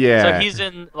 yes. Yeah. So he's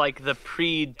in like the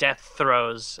pre-death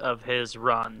throes of his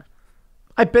run.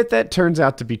 I bet that turns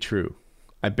out to be true.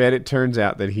 I bet it turns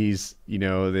out that he's,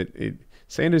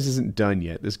 Sanders isn't done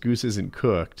yet. This goose isn't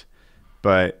cooked.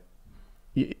 But,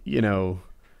 it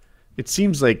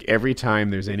seems like every time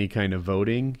there's any kind of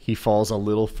voting, he falls a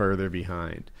little further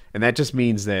behind. And that just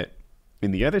means that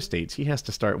in the other states, he has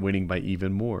to start winning by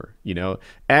even more. You know,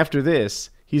 after this,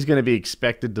 he's going to be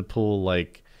expected to pull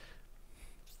like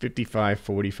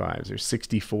 55-45s or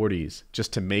 60-40s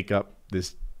just to make up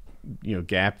this, you know,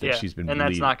 gap that she's been and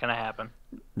leading. that's not going to happen.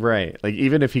 Right. Like,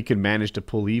 even if he could manage to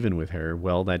pull even with her,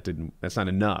 well, that's not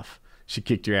enough. She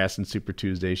kicked your ass in Super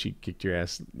Tuesday. She kicked your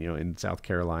ass, you know, in South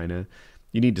Carolina.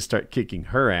 You need to start kicking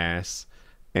her ass,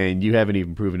 and you haven't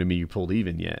even proven to me you pulled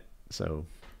even yet. So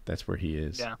that's where he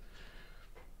is. Yeah.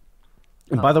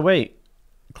 And by the way,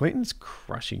 Clinton's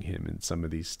crushing him in some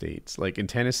of these states. Like in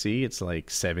Tennessee, it's like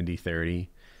 70-30.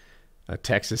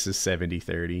 Texas is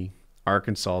 70-30.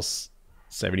 Arkansas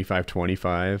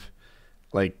 75-25.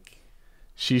 Like,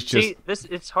 she's just... See,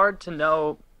 it's hard to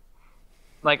know.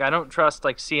 Like, I don't trust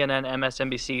like CNN,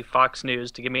 MSNBC, Fox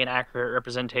News to give me an accurate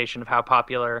representation of how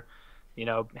popular, you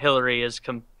know, Hillary is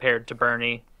compared to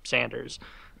Bernie Sanders.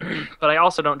 But I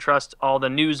also don't trust all the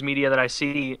news media that I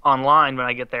see online when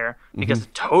I get there, because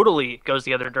it totally goes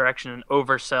the other direction and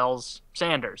oversells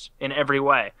Sanders in every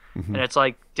way. And it's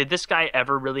like, did this guy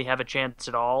ever really have a chance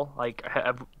at all? Like,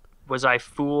 was I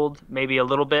fooled maybe a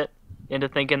little bit into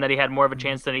thinking that he had more of a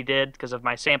chance than he did because of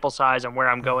my sample size and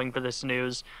where I'm going for this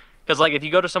news? Because, like, if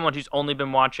you go to someone who's only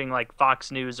been watching, like,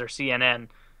 Fox News or CNN,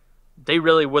 they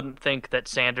really wouldn't think that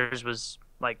Sanders was,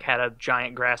 like, had a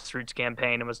giant grassroots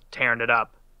campaign and was tearing it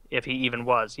up. If he even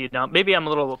was, you know, maybe I'm a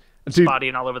little spotty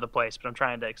and all over the place, but I'm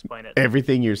trying to explain it.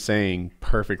 Everything you're saying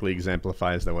perfectly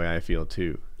exemplifies the way I feel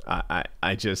too.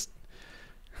 I just,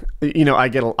 you know,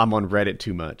 I'm on Reddit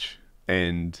too much,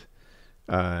 and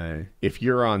if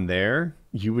you're on there,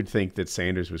 you would think that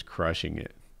Sanders was crushing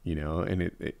it, you know,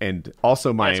 and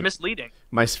also it's misleading.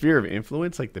 My sphere of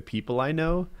influence, like the people I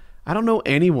know, I don't know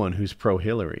anyone who's pro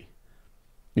Hillary,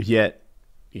 yet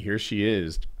here she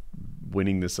is,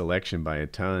 winning this election by a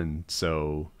ton.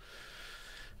 So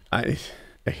a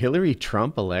Hillary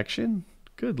Trump election?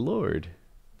 Good Lord.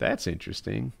 That's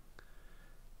interesting.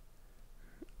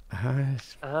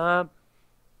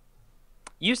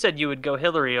 You said you would go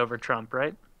Hillary over Trump,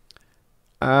 right?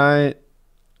 I'm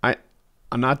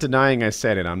not denying I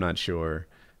said it. I'm not sure.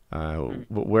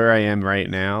 Where I am right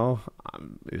now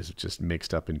is just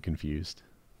mixed up and confused.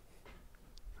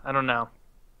 I don't know.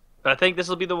 But I think this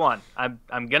will be the one.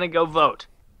 I'm gonna go vote.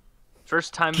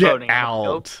 First time Get voting.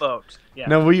 out. Go vote. Yeah.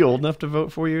 Now, were you old enough to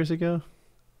vote 4 years ago?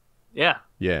 Yeah.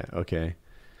 Yeah. Okay.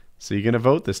 So you're gonna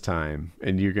vote this time,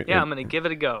 and you're gonna. Yeah, I'm gonna give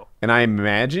it a go. And I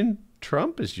imagine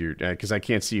Trump is your, because I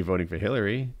can't see you voting for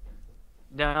Hillary.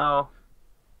 No.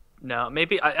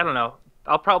 Maybe I don't know.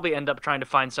 I'll probably end up trying to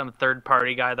find some third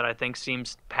party guy that I think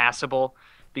seems passable,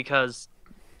 because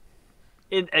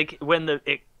when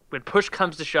push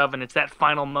comes to shove and it's that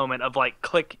final moment of like,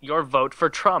 click your vote for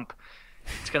Trump,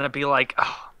 it's gonna be like,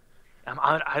 oh, am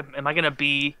I gonna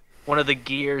be one of the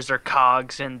gears or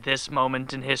cogs in this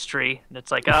moment in history? And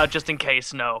it's like, just in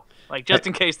case, no. Like, just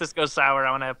in case this goes sour,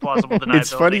 I want to have plausible deniability.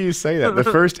 It's funny you say that. The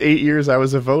first 8 years I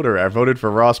was a voter, I voted for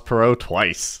Ross Perot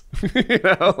twice. You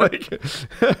know, like,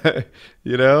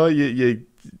 you know, you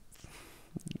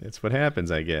it's what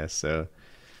happens, I guess. So,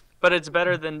 but it's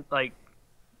better than, like,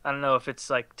 I don't know if it's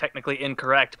like technically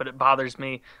incorrect, but it bothers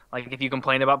me. Like, if you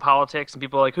complain about politics and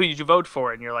people are like, who did you vote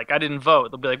for? And you're like, I didn't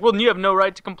vote. They'll be like, well, then you have no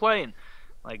right to complain.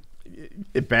 Like,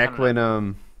 back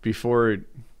when before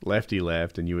Lefty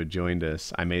left and you had joined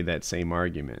us, I made that same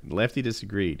argument. Lefty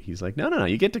disagreed. He's like, no,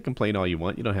 you get to complain all you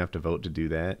want. You don't have to vote to do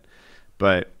that.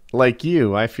 But like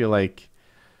you, I feel like,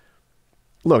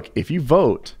 look, if you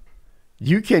vote,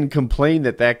 you can complain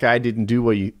that guy didn't do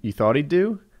what you thought he'd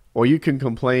do, or you can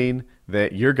complain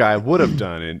that your guy would have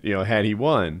done it, you know, had he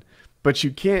won. But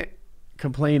you can't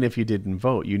complain if you didn't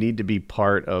vote. You need to be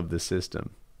part of the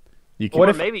system.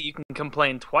 Or maybe you can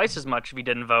complain twice as much if you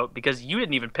didn't vote, because you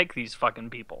didn't even pick these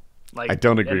fucking people. Like, I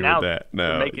don't agree with that.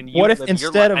 No. What if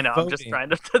instead of I know, voting, I'm just trying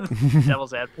to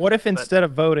devil's advocate. What if instead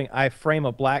of voting, I frame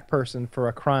a black person for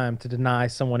a crime to deny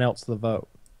someone else the vote?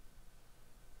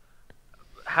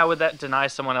 How would that deny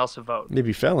someone else a vote? They'd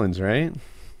be felons, right?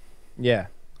 Yeah.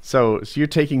 So you're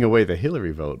taking away the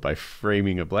Hillary vote by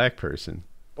framing a black person.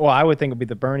 Well, I would think it would be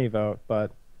the Bernie vote,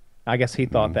 but I guess he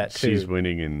thought that too. She's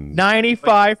winning in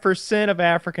 95% of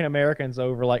African Americans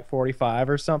over like 45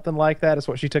 or something like that is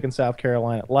what she took in South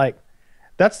Carolina. Like,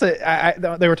 that's they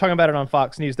were talking about it on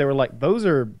Fox News. They were like, those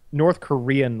are North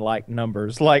Korean like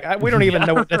numbers. Like, we don't even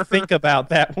know what to think about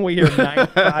that when we hear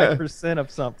 95% of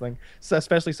something. So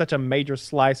especially such a major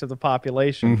slice of the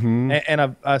population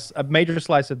and a major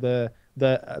slice of the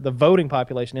voting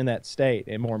population in that state,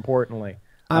 and more importantly.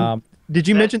 Did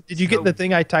you get the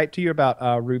thing I typed to you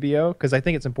about Rubio? Because I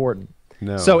think it's important.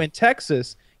 No. So in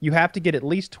Texas, you have to get at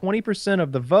least 20%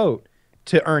 of the vote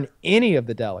to earn any of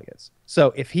the delegates.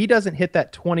 So if he doesn't hit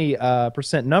that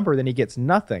 20% number, then he gets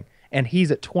nothing. And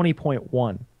he's at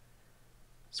 20.1,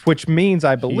 which means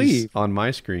I believe He's on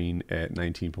my screen at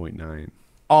 19.9.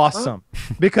 awesome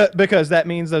because that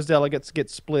means those delegates get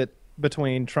split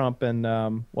between Trump and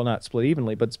well, not split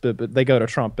evenly, but they go to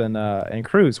Trump and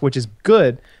Cruz, which is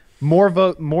good.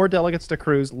 More delegates to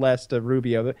Cruz, less to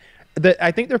Rubio.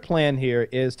 I think their plan here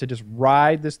is to just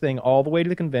ride this thing all the way to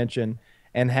the convention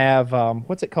and have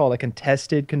what's it called, a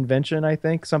contested convention, I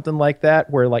think, something like that,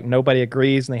 where like nobody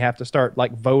agrees and they have to start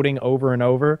like voting over and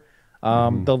over.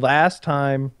 The last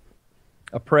time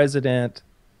the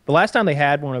last time they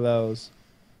had one of those,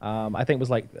 I think it was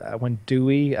like when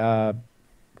Dewey,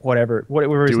 whatever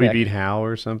his Dewey name. beat Howe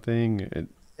or something.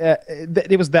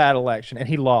 It was that election, and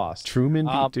he lost. Truman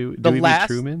beat Dewey beat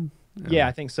Truman? Yeah,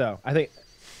 I think so.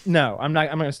 No, I'm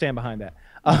not. I'm going to stand behind that.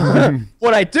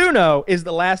 What I do know is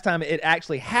the last time it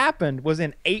actually happened was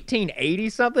in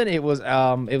 1880 something. It was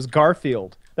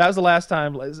Garfield. That was the last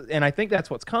time, and I think that's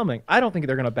what's coming. I don't think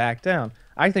they're going to back down.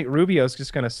 I think Rubio's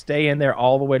just going to stay in there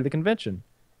all the way to the convention.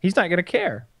 He's not going to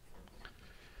care.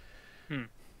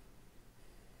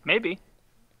 Maybe.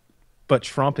 But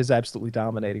Trump is absolutely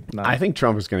dominating tonight. I think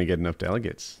Trump is going to get enough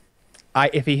delegates.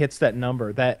 If he hits that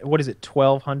number, what is it,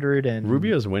 1,200 and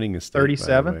Rubio's winning a state,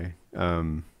 37? by the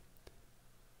way.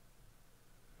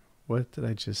 What did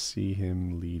I just see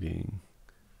him leading?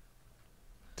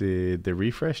 Did the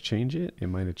refresh change it? It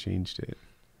might have changed it.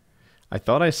 I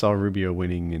thought I saw Rubio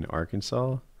winning in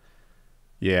Arkansas.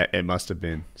 Yeah, it must have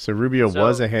been. So Rubio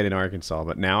was ahead in Arkansas,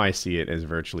 but now I see it as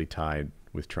virtually tied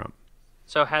with Trump.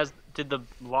 So did the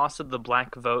loss of the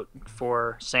black vote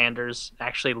for Sanders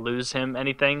actually lose him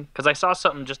anything? Because I saw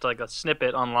something, just like a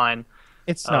snippet online.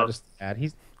 It's not just that.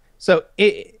 He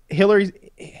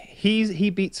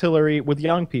beats Hillary with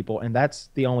young people, and that's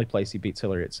the only place he beats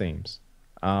Hillary, it seems.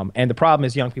 And the problem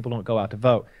is young people don't go out to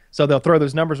vote. So they'll throw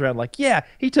those numbers around like, yeah,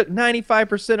 he took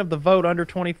 95% of the vote under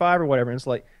 25 or whatever. And it's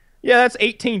like, yeah, that's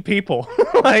 18 people.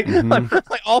 like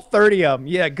all 30 of them.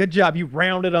 Yeah, good job. You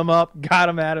rounded them up, got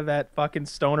them out of that fucking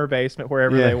stoner basement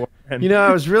wherever they were. And,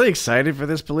 I was really excited for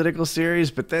this political series,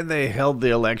 but then they held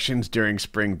the elections during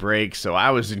spring break, so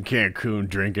I was in Cancun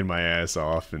drinking my ass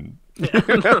off. And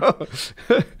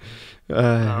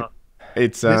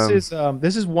it's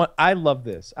this is what I love.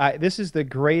 This is the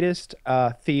greatest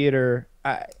theater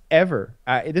ever.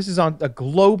 This is on a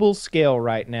global scale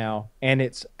right now, and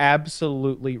it's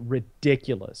absolutely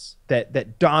ridiculous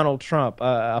that Donald Trump,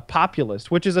 a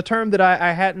populist, which is a term that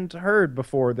I hadn't heard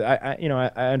before. That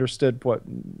I understood what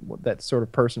that sort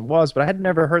of person was, but I had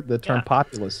never heard the term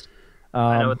populist.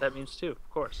 I know what that means too, of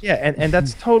course. Yeah, and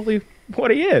that's totally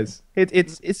what he is.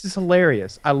 It's just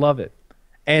hilarious. I love it.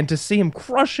 And to see him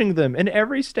crushing them in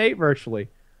every state virtually,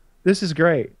 this is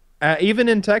great. Even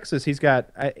in Texas, he's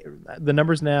got the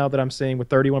numbers now that I'm seeing with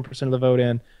 31% of the vote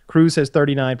in. Cruz has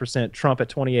 39%, Trump at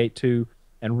 28.2,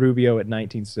 and Rubio at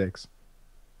 19.6.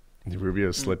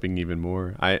 Rubio's slipping even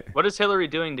more. What is Hillary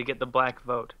doing to get the black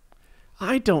vote?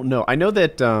 I don't know. I know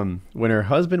that when her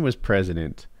husband was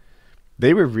president,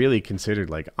 they were really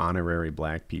considered like honorary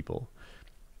black people.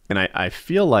 And I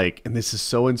feel like, and this is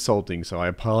so insulting, so I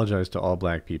apologize to all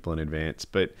black people in advance,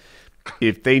 but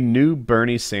if they knew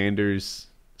Bernie Sanders'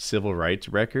 civil rights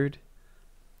record,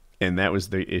 and that was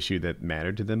the issue that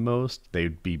mattered to them most,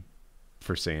 they'd be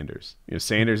for Sanders.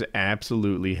 Sanders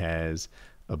absolutely has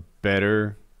a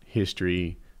better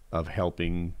history of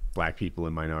helping black people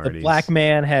and minorities. The black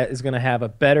man is going to have a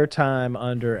better time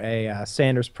under a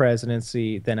Sanders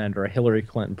presidency than under a Hillary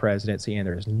Clinton presidency, and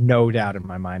there's no doubt in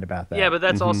my mind about that. Yeah, but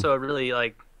that's also really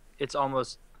it's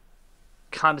almost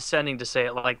condescending to say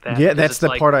it like that. Yeah, that's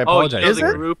the part I apologize.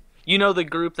 You know the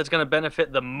group that's going to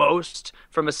benefit the most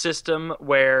from a system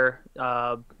where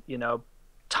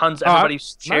everybody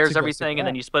shares everything and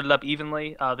then you split it up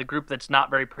evenly. The group that's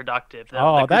not very productive.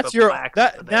 Now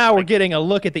we're getting a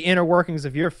look at the inner workings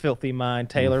of your filthy mind,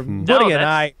 Taylor. Woody and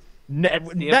I,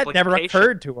 that never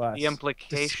occurred to us. The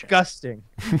implication. Disgusting.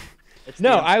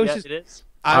 I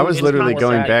was literally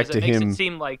going back to him.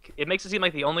 It makes it seem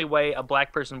like the only way a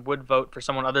black person would vote for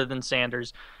someone other than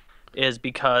Sanders is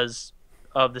because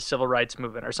of the civil rights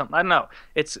movement or something. I don't know.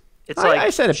 It's like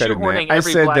I said it better than that.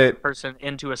 Every black person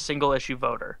into a single issue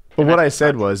voter. But what I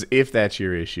said was, if that's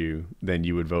your issue, then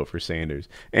you would vote for Sanders.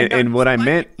 And what I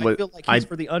meant was, but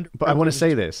I want to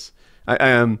say this.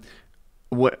 I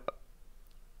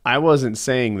wasn't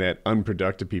saying that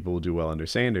unproductive people will do well under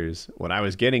Sanders. What I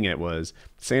was getting at was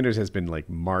Sanders has been like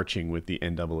marching with the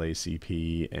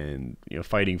NAACP and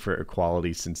fighting for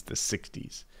equality since the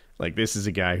 60s. Like, this is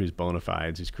a guy whose bona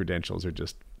fides, whose credentials are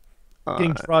just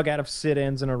getting drug out of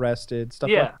sit-ins and arrested, stuff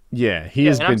Yeah. like Yeah, he Yeah,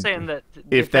 has and been. I'm saying that if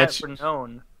if that's that were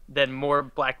known, then more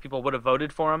black people would have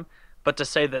voted for him. But to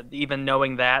say that even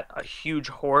knowing that, a huge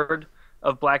horde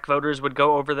of black voters would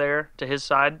go over there to his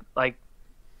side, like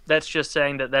that's just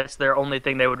saying that that's their only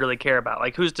thing they would really care about.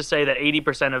 Like, who's to say that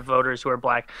 80% of voters who are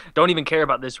black don't even care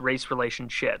about this race relation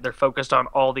shit? They're focused on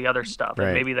all the other stuff, and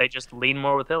Right. maybe they just lean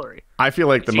more with Hillary. I feel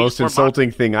like the She's most more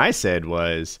insulting thing I said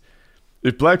was,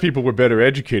 if black people were better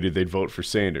educated, they'd vote for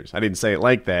Sanders. I didn't say it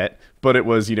like that, but it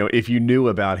was, if you knew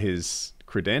about his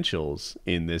credentials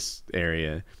in this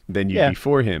area, then you'd be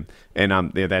for him. And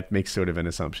that makes sort of an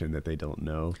assumption that they don't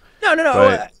know. No.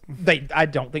 But- I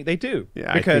don't think they do.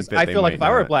 Yeah, I because think that they feel like might if I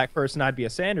were a not. black person, I'd be a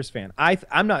Sanders fan.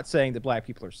 I'm not saying that black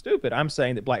people are stupid. I'm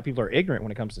saying that black people are ignorant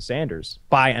when it comes to Sanders,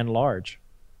 by and large.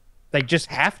 They just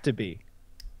have to be.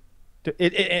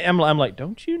 I'm like,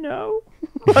 don't you know?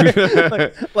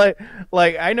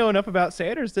 like I know enough about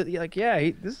Sanders that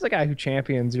this is a guy who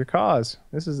champions your cause.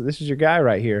 This is your guy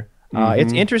right here.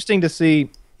 It's interesting to see.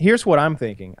 Here's what I'm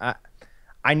thinking.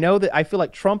 I know that I feel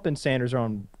like Trump and Sanders are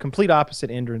on complete opposite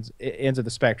ends of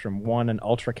the spectrum. One an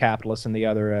ultra capitalist and the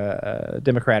other a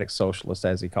democratic socialist,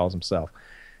 as he calls himself.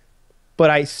 But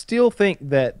I still think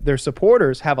that their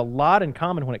supporters have a lot in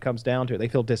common when it comes down to it. They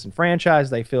feel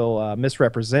disenfranchised. They feel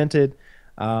misrepresented.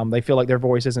 They feel like their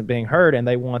voice isn't being heard, and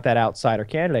they want that outsider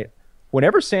candidate.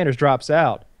 Whenever Sanders drops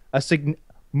out,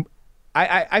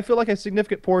 I feel like a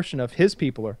significant portion of his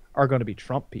people are going to be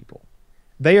Trump people.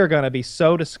 They are going to be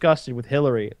so disgusted with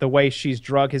Hillary, the way she's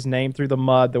drug his name through the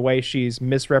mud, the way she's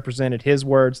misrepresented his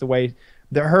words, the way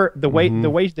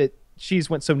that she's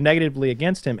went so negatively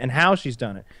against him, and how she's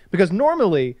done it. Because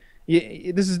normally,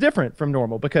 this is different from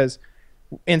normal, because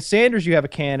in Sanders you have a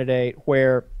candidate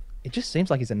where it just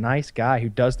seems like he's a nice guy who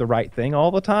does the right thing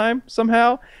all the time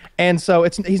somehow. And so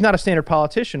he's not a standard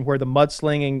politician where the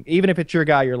mudslinging, even if it's your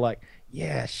guy, you're like,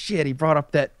 yeah, shit, he brought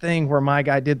up that thing where my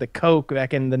guy did the coke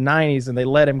back in the 90s and they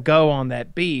let him go on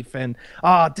that beef. And,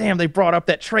 damn, they brought up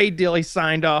that trade deal he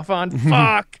signed off on.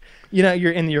 Fuck. You're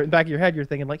in the back of your head, you're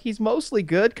thinking, like, he's mostly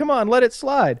good. Come on, let it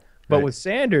slide. But Right. with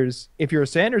Sanders, if you're a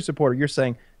Sanders supporter, you're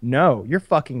saying, no, you're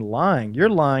fucking lying. You're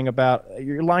lying about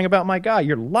my guy.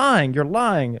 You're lying.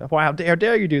 Why, how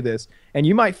dare you do this? And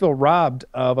you might feel robbed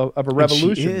of a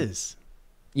revolution. She is.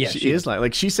 Yeah, she is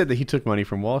like she said that he took money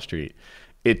from Wall Street.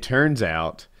 It turns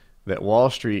out that Wall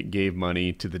Street gave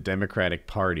money to the Democratic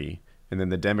Party, and then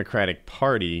the Democratic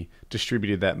Party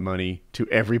distributed that money to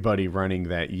everybody running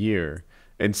that year.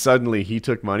 And suddenly he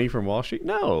took money from Wall Street?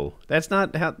 No, that's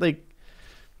not how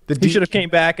He should have came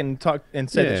back and talked and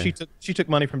said Yeah. that she took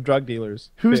money from drug dealers.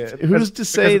 Who's Because- to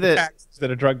say because of the that- taxes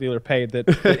that a drug dealer paid that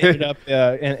ended up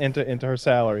into her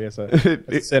salary as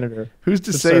a senator? Who's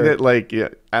to It's say absurd.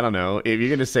 that, I don't know, if you're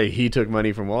going to say he took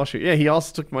money from Wall Street, yeah, he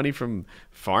also took money from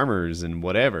farmers and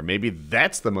whatever. Maybe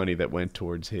that's the money that went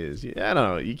towards his. Yeah, I don't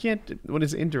know. You can't, when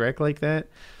it's indirect like that,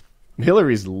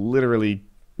 Hillary's literally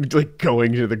like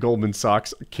going to the Goldman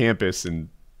Sachs campus and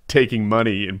taking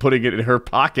money and putting it in her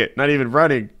pocket, not even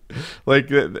running. Like,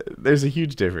 there's a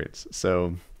huge difference.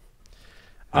 So,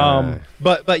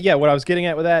 But yeah, what I was getting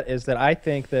at with that is that I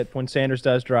think that when Sanders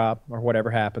does drop or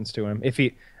whatever happens to him, if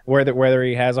he whether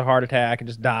he has a heart attack and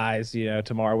just dies,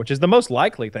 tomorrow, which is the most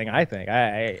likely thing, I think.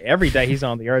 Every day he's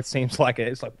on the earth seems like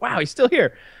it's like, wow, he's still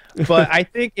here. But I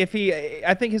think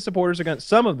I think his supporters are going to,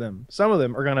 some of them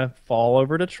are going to fall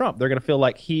over to Trump. They're going to feel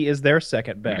like he is their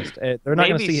second best. They're not going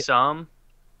to Maybe see some,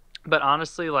 but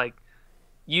honestly, like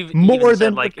you've more even than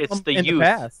said, like it's the in youth. the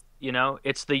past.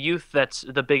 It's the youth that's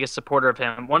the biggest supporter of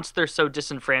him. Once they're so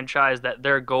disenfranchised that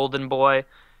their golden boy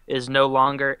is no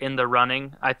longer in the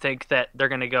running, I think that they're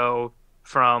going to go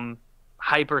from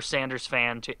hyper Sanders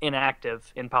fan to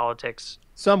inactive in politics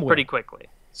Some will. pretty quickly.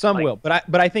 Some Like- will, but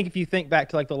I think if you think back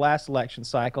to like the last election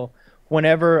cycle,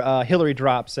 whenever Hillary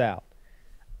drops out,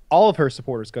 all of her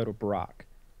supporters go to Barack.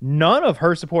 None of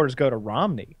her supporters go to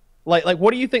Romney. Like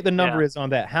what do you think the number Yeah. is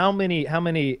on that? How many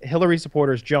Hillary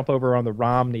supporters jump over on the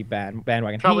Romney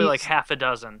bandwagon? Probably He's- like half a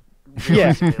dozen.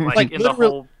 yeah, realistically, like, in the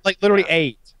whole. literally yeah.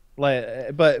 8.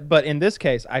 But in this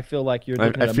case, I feel like you're.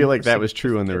 looking I at a feel more like that was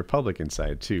true on the significant- Republican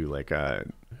side, too. Like,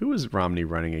 who was Romney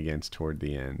running against toward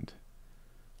the end?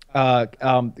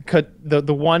 Could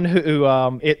the one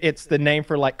who it's the name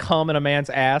for like cum in a man's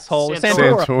asshole.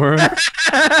 Santorum.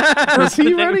 Santorum? Was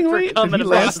he running For late? cum Did in he a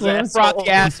last man's long? ass. Brought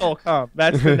the asshole cum.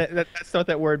 That's that's what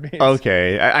that word means.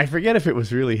 Okay, I forget if it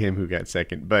was really him who got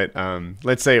second, but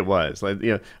let's say it was. When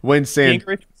Gingrich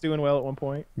was doing well at one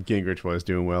point. Gingrich was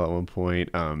doing well at one point.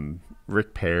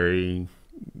 Rick Perry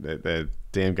That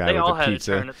damn guy They with all the had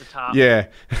pizza. a turn at the top. Yeah,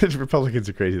 Republicans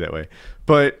are crazy that way.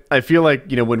 But I feel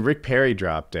like, when Rick Perry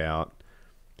dropped out,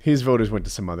 his voters went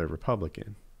to some other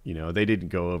Republican. They didn't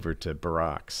go over to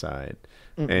Barack's side.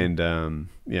 And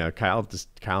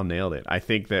Kyle nailed it. I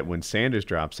think that when Sanders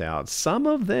drops out, some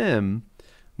of them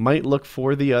might look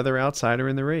for the other outsider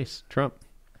in the race, Trump.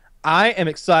 I am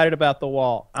excited about the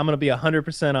wall. I'm going to be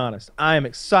 100% honest. I am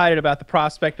excited about the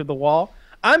prospect of the wall.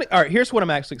 All right, here's what I'm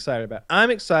actually excited about.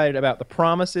 I'm excited about the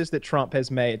promises that Trump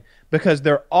has made because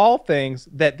they're all things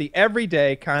that the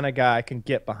everyday kind of guy can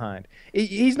get behind.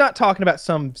 He's not talking about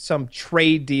some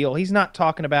trade deal. He's not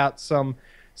talking about some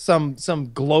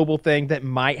global thing that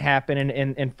might happen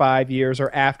in 5 years or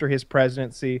after his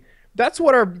presidency. That's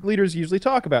what our leaders usually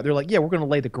talk about. They're like, yeah, we're going to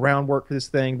lay the groundwork for this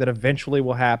thing that eventually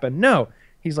will happen. No,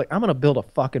 he's like, I'm going to build a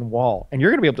fucking wall, and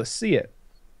you're going to be able to see it.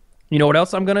 You know what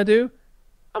else I'm going to do?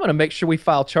 I'm going to make sure we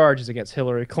file charges against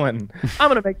Hillary Clinton. I'm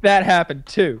going to make that happen,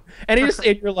 too. And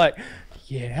you're like,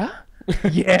 yeah?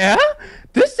 Yeah?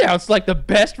 This sounds like the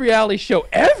best reality show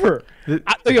ever.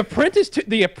 The Apprentice,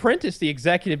 the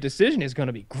executive decision is going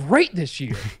to be great this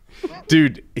year.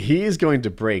 Dude, he is going to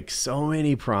break so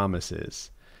many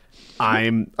promises.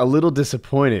 I'm a little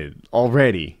disappointed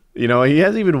already. He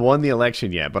hasn't even won the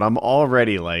election yet, but I'm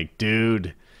already like,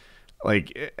 dude,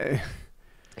 like...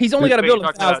 He's only got to build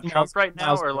You're talking about Trump right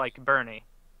now or like Bernie?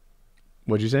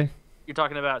 What'd you say? You're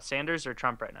talking about Sanders or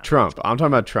Trump right now? Trump. I'm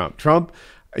talking about Trump. Trump,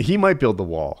 he might build the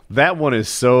wall. That one is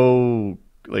so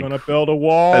gonna build a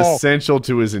wall. Essential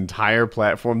to his entire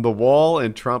platform. The wall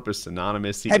and Trump are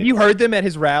synonymous. Have you heard them at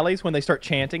his rallies when they start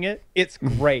chanting it? It's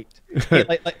great.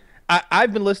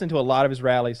 I've been listening to a lot of his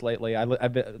rallies lately.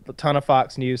 I've been a ton of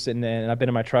Fox News sitting in, and I've been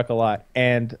in my truck a lot.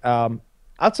 And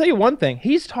I'll tell you one thing.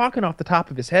 He's talking off the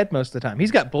top of his head most of the time. He's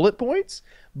got bullet points,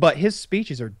 but his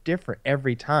speeches are different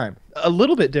every time. A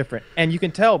little bit different. And you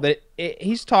can tell that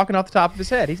he's talking off the top of his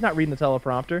head. He's not reading the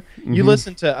teleprompter. Mm-hmm. You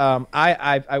listen to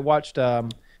I watched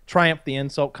Triumph the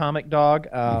Insult Comic Dog.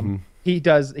 He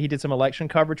did some election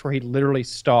coverage where he literally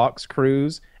stalks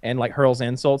Cruz and like hurls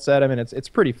insults at him, and it's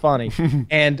pretty funny.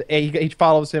 And he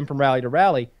follows him from rally to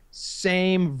rally.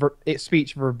 Same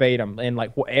speech verbatim, and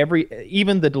like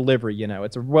even the delivery,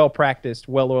 it's a well-practiced,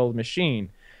 well-oiled machine.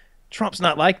 Trump's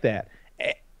not like that.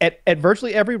 At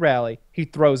virtually every rally, he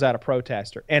throws out a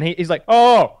protester, and he's like,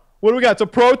 "Oh, what do we got? Some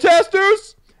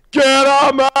protesters? Get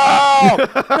them out!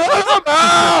 Get them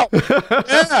out!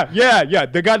 Yeah.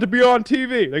 They got to be on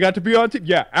TV.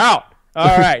 Yeah, out.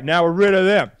 All right, now we're rid of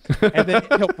them." And then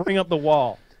he'll bring up the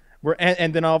wall,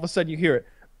 and then all of a sudden you hear it,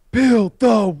 "Build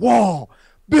the wall."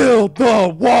 Build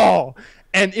the wall,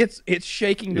 and it's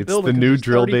shaking the building. It's the new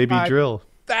drill, baby, drill.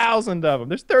 35,000 of them.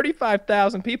 There's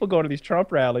 35,000 people going to these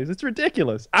Trump rallies. It's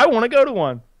ridiculous. I want to go to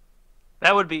one.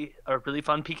 That would be a really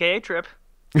fun PKA trip.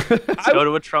 Go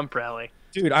to a Trump rally,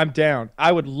 dude. I'm down.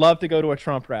 I would love to go to a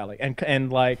Trump rally,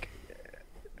 and like,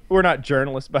 we're not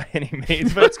journalists by any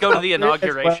means, but let's go to the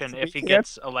inauguration if he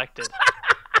gets elected.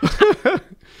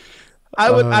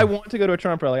 I want to go to a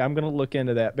Trump rally. I'm going to look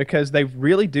into that because they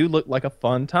really do look like a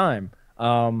fun time.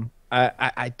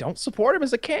 I don't support him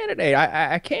as a candidate.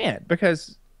 I can't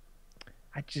because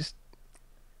I just,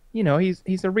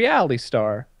 he's a reality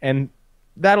star, and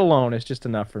that alone is just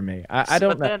enough for me. I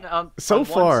don't know. But then on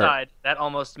one side, that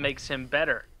almost makes him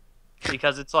better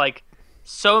because it's like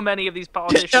so many of these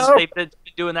politicians, they've been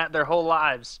doing that their whole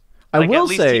lives. I will at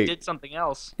least say he did something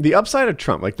else. The upside of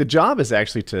Trump, like the job is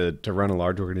actually to run a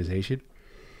large organization.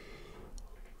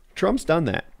 Trump's done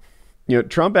that.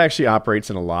 Trump actually operates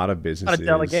in a lot of businesses. A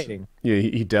lot of delegating.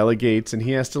 He delegates, and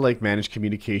he has to like manage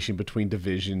communication between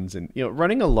divisions. And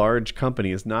running a large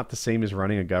company is not the same as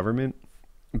running a government,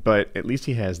 but at least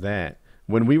he has that.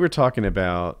 When we were talking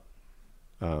about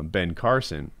Ben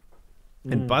Carson,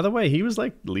 and by the way, he was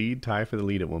like tie for the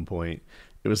lead at one point.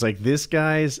 It was like this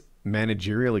guy's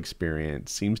managerial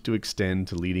experience seems to extend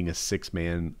to leading a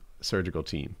 6-man surgical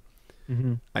team.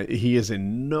 He is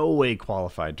in no way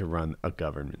qualified to run a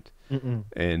government.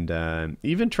 And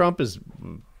even Trump is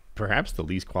perhaps the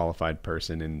least qualified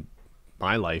person in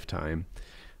my lifetime.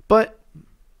 But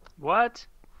what?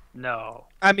 No.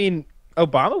 I mean,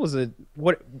 Obama was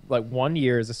 1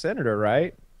 year as a senator,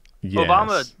 right? Yes.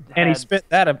 Obama and he spent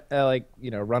that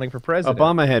running for president.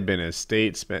 Obama had been a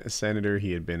state senator.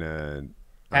 He had been a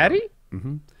had he?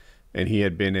 And he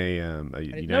had been a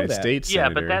United States senator.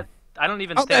 Yeah, but that I don't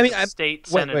even think state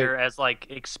senator as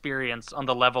like experience on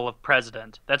the level of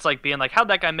president. That's like being like, how'd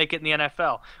that guy make it in the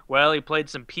NFL? Well, he played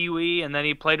some Pee Wee, and then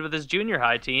he played with his junior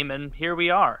high team, and here we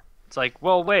are. It's like,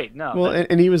 well, wait, no. Well,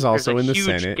 and he was there's also a in the huge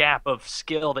Senate. gap of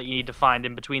skill that you need to find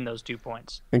in between those 2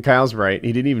 points. And Kyle's right.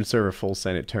 He didn't even serve a full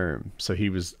Senate term. So he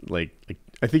was like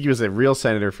I think he was a real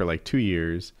senator for like 2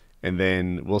 years. And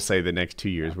then we'll say the next 2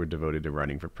 years were devoted to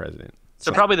running for president.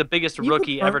 So probably the biggest Can you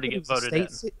rookie confirm ever to he get was a voted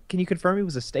in. Can you confirm he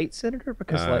was a state senator?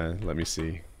 Because Let me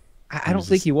see. I don't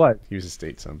think he was. He was a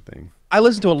state something. I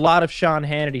listened to a lot of Sean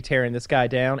Hannity tearing this guy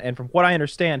down, and from what I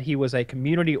understand, he was a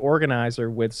community organizer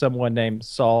with someone named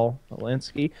Saul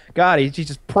Alinsky. God, he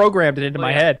just programmed it into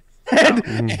my head.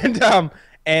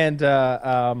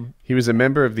 He was a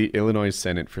member of the Illinois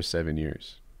Senate for 7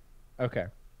 years. Okay,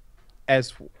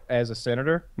 as a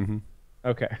senator. Mm-hmm.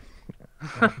 Okay,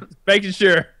 making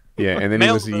sure. Yeah, and then he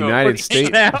was a United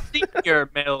States. Your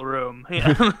mail room.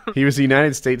 Yeah. He was a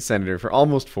United States senator for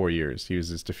almost 4 years. He was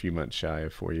just a few months shy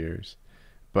of 4 years.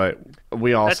 But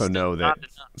we also know that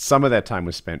some of that time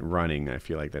was spent running. I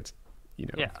feel like that's,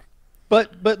 Yeah.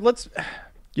 But let's.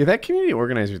 Yeah, that community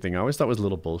organizer thing I always thought was a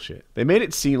little bullshit. They made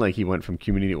it seem like he went from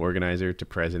community organizer to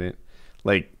president.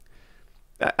 Like,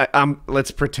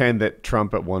 let's pretend that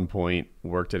Trump at one point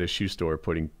worked at a shoe store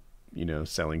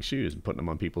selling shoes and putting them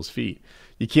on people's feet.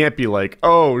 You can't be like,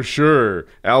 oh, sure,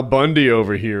 Al Bundy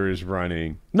over here is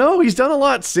running. No, he's done a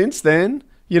lot since then.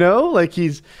 Like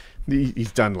he's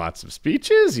done lots of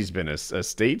speeches. He's been a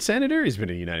state senator. He's been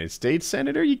a United States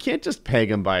senator. You can't just peg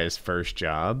him by his first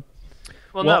job.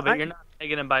 Well, no, but you're not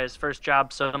pegging him by his first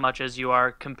job so much as you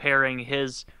are comparing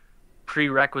his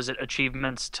prerequisite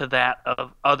achievements to that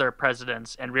of other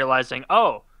presidents and realizing,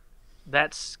 oh,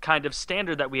 that's kind of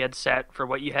standard that we had set for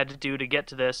what you had to do to get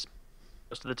to this,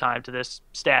 most of the time, to this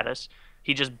status.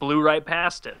 He just blew right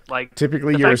past it. Like,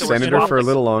 typically, you're a senator for a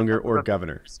little longer or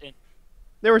governor.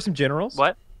 There were some generals.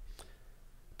 What?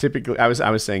 Typically, I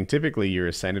was saying typically you're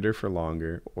a senator for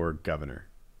longer or governor.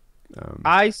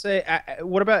 I say,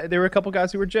 what about there were a couple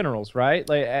guys who were generals, right?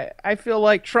 Like I feel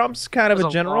like Trump's kind of a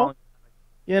general.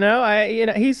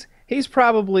 He's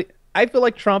probably. I feel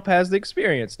like Trump has the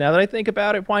experience. Now that I think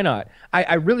about it, why not?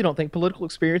 I really don't think political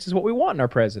experience is what we want in our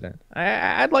president.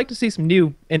 I'd like to see some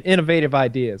new and innovative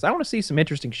ideas. I want to see some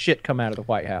interesting shit come out of the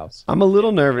White House. I'm a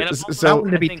little nervous. I want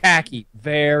it to be tacky,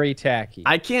 very tacky.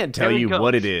 I can't tell you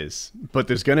what it is, but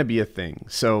there's going to be a thing.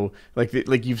 So, like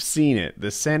you've seen it. The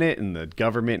Senate and the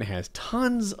government has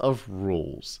tons of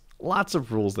rules. Lots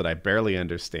of rules that I barely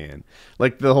understand,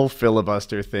 like the whole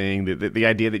filibuster thing, the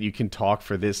idea that you can talk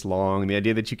for this long, the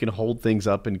idea that you can hold things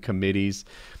up in committees.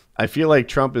 I feel like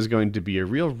Trump is going to be a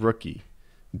real rookie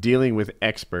dealing with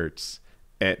experts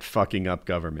at fucking up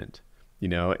government,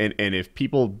 and if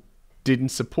people didn't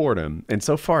support him, and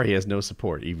so far he has no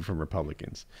support, even from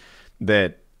Republicans,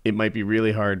 that it might be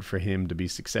really hard for him to be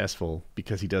successful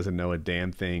because he doesn't know a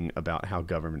damn thing about how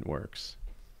government works.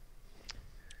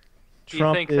 Do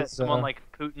you think that someone like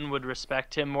Putin would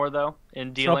respect him more, though,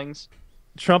 in dealings?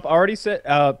 Trump already said,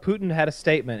 Putin had a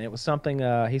statement. It was something,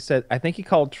 he said, I think he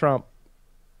called Trump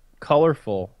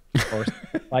colorful or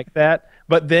something like that.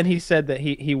 But then he said that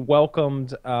he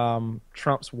welcomed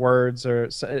Trump's words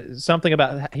or something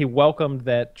about he welcomed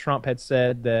that Trump had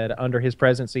said that under his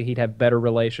presidency he'd have better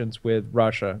relations with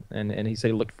Russia, and he said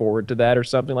he looked forward to that or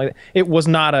something like that. It was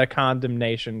not a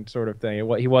condemnation sort of thing.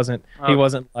 He wasn't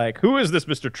like, who is this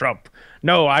Mr. Trump?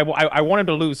 No, I want him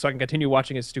to lose so I can continue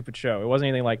watching his stupid show. It wasn't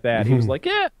anything like that. He was like,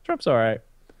 yeah, Trump's all right.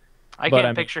 I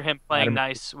can't picture him playing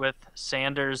nice with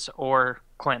Sanders or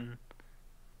Clinton.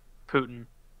 Putin.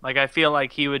 Like, I feel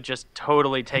like he would just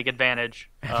totally take advantage.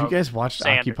 Have you guys watched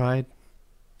Sanders. Occupied?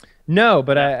 No,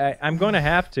 but I'm going to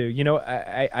have to.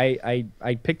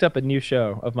 I picked up a new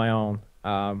show of my own.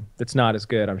 That's not as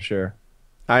good, I'm sure.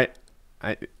 I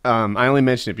only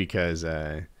mention it because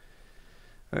I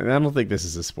don't think this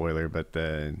is a spoiler, but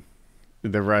the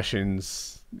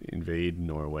Russians invade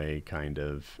Norway, kind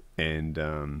of,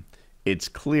 and it's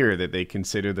clear that they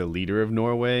consider the leader of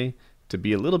Norway to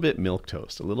be a little bit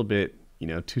milquetoast, a little bit,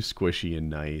 too squishy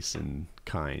and nice and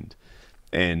kind.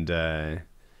 And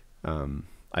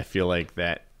I feel like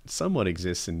that somewhat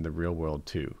exists in the real world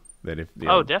too. That if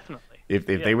definitely. If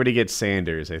they were to get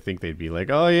Sanders, I think they'd be like,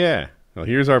 oh yeah, well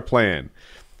here's our plan.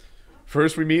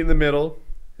 First we meet in the middle,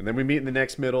 and then we meet in the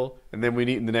next middle, and then we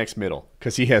meet in the next middle,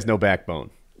 because he has no backbone,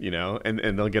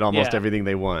 and they'll get almost everything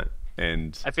they want.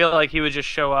 And I feel like he would just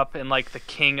show up and like the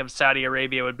king of Saudi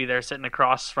Arabia would be there sitting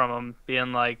across from him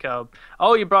being like,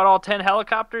 oh, you brought all 10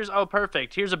 helicopters? Oh,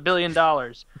 perfect. Here's $1 billion.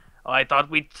 Oh, I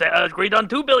thought we agreed on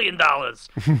 $2 billion.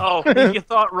 Oh, you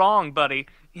thought wrong, buddy.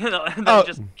 And then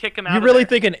just kick him out. You of really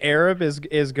there. think an Arab is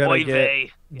going to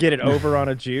get it over on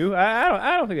a Jew?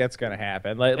 I don't think that's going to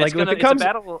happen. Like it's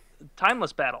a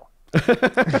timeless battle.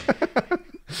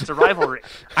 It's a rivalry.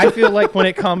 I feel like when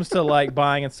it comes to like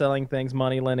buying and selling things,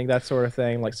 money lending, that sort of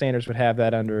thing, like Sanders would have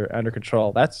that under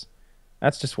control. That's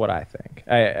just what I think.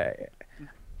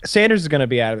 Sanders is going to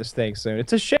be out of this thing soon.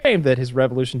 It's a shame that his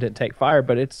revolution didn't take fire,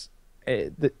 but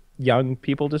that young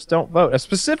people just don't vote.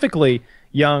 Specifically,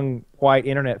 young white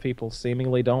internet people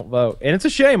seemingly don't vote, and it's a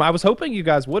shame. I was hoping you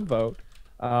guys would vote,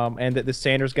 and that this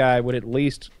Sanders guy would at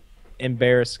least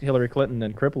embarrass Hillary Clinton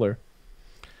and cripple her.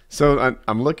 So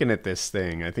I'm looking at this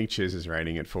thing. I think Chiz is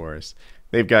writing it for us.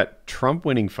 They've got Trump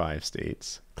winning 5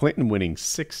 states, Clinton winning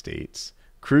 6 states,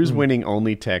 Cruz winning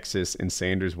only Texas, and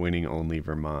Sanders winning only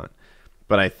Vermont.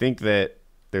 But I think that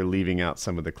they're leaving out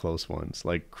some of the close ones.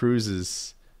 Like Cruz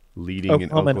is leading in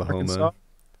Oklahoma.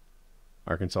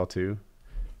 Arkansas too.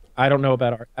 I don't know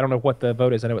what the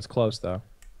vote is. I know it's close though.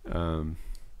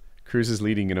 Cruz is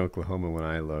leading in Oklahoma when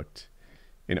I looked.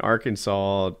 In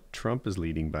Arkansas, Trump is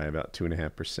leading by about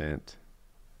 2.5%.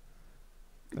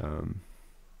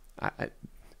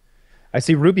 I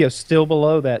see Rubio still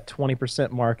below that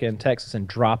 20% mark in Texas and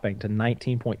dropping to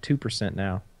 19.2%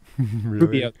 now. Really?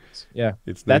 Rubio, yeah,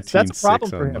 that's a problem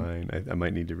for him. mine. I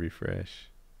might need to refresh.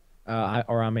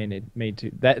 I may need to.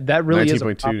 That really is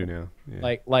 19.2 now.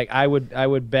 Yeah. Like I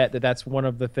would bet that's one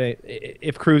of the things.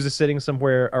 If Cruz is sitting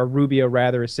somewhere, or Rubio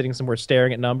rather is sitting somewhere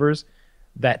staring at numbers,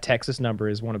 that Texas number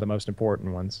is one of the most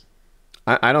important ones.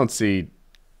 I don't see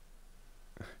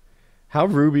how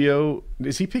Rubio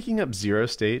is he picking up 0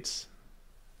 states.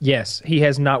 Yes, he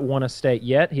has not won a state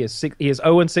yet. He is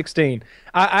 0-16.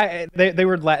 They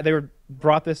were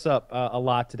brought this up a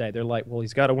lot today. They're like, well,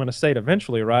 he's got to win a state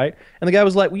eventually, right? And the guy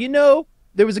was like, well,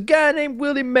 there was a guy named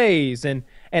Willie Mays, and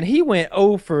he went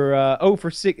 0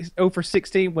 for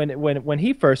 16 when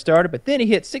he first started, but then he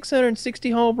hit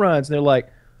 660 home runs. And they're like,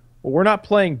 well, we're not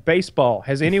playing baseball.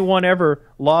 Has anyone ever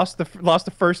lost the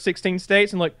first 16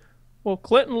 states? And like, well,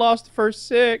 Clinton lost the first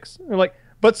 6. And they're like,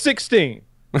 but 16.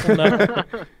 Well, no.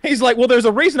 He's like, well, there's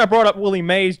a reason I brought up Willie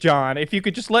Mays, John. If you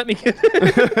could just let me get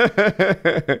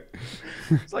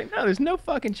It's like, no, there's no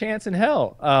fucking chance in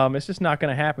hell. It's just not going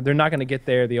to happen. They're not going to get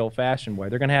there the old-fashioned way.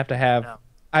 They're going to have no.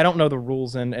 I don't know the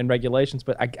rules and regulations,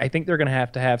 but I think they're going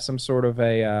to have some sort of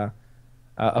a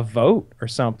vote or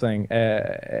something.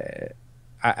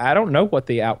 I don't know what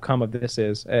the outcome of this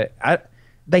is.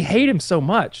 They hate him so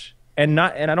much. And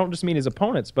I don't just mean his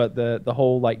opponents, but the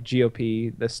whole like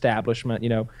GOP, the establishment,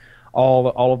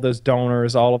 all of those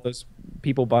donors, all of those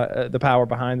people, the power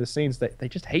behind the scenes, they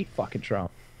just hate fucking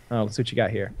Trump. Oh, let's see what you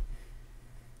got here.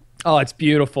 Oh, it's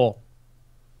beautiful.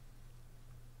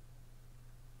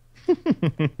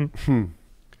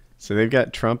 So they've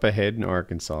got Trump ahead in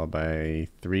Arkansas by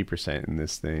 3% in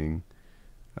this thing.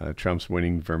 Trump's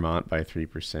winning Vermont by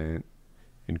 3%.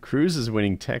 And Cruz is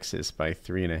winning Texas by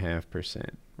 3.5%,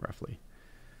 roughly.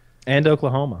 And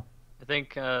Oklahoma. I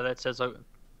think that says. Are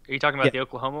you talking about the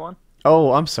Oklahoma one?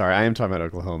 Oh, I'm sorry. I am talking about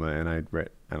Oklahoma, and I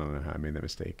don't know how I made that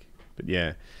mistake. But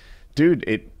yeah,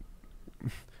 dude,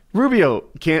 Rubio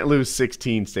can't lose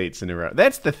 16 states in a row.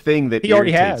 That's the thing that he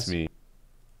already irritates has. me.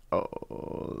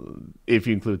 Oh, if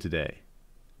you include today.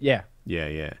 Yeah.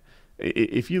 Yeah.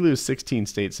 If you lose 16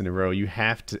 states in a row, you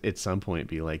have to at some point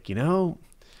be like,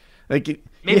 maybe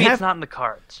it's not in the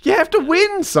cards. You have to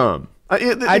win some.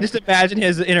 I just imagine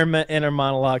his inner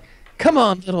monologue. Come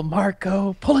on, little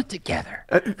Marco, pull it together.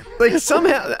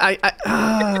 Somehow,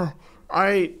 a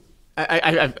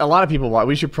lot of people watch.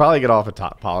 We should probably get off of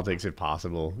top politics if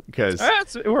possible, because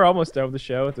we're almost done with the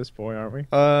show at this point, aren't we?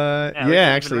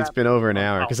 Actually, it's been over an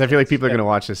hour, because I feel like people are going to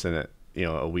watch this in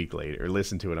a week later, or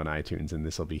listen to it on iTunes, and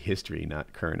this will be history,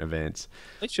 not current events.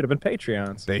 They should have been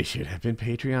Patreons. They should have been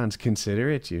Patreons. Consider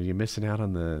it. You're missing out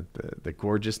on the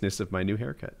gorgeousness of my new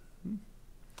haircut.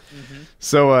 Mm-hmm.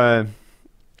 So,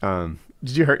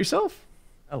 did you hurt yourself?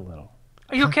 A little.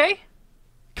 Are you okay?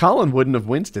 Colin wouldn't have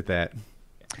winced at that.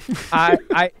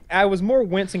 I was more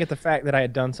wincing at the fact that I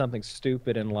had done something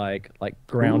stupid and like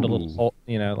ground a little hole,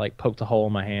 like poked a hole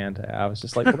in my hand. I was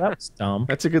just like, well, that was dumb.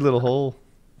 That's a good little hole.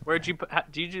 Did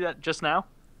you do that just now?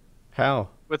 How?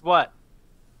 With what?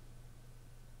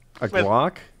 A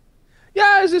Glock? Yeah,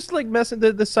 I was just like messing.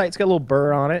 The sight's got a little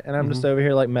burr on it, and I'm just over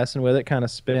here like messing with it, kind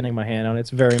of spinning my hand on it. It's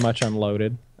very much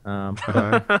unloaded.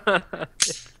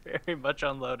 It's very much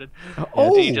unloaded.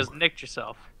 Oh, so you just nicked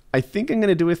yourself. I think I'm going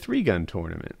to do a 3-gun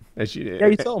tournament.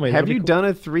 You told me. Have you done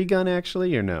a 3-gun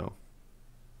actually, or no?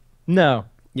 No.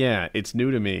 Yeah, it's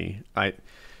new to me. I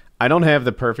don't have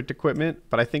the perfect equipment,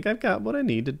 but I think I've got what I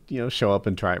need to show up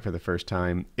and try it for the first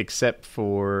time, except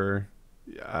for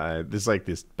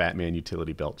this Batman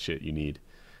utility belt shit you need.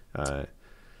 So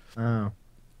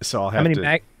I'll have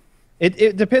to.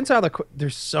 It depends how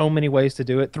there's so many ways to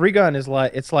do it. Three gun is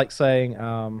like it's like saying,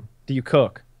 do you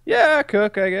cook? Yeah, I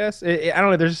cook, I guess. I don't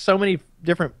know. There's so many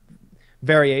different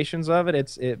variations of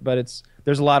it. But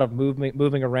there's a lot of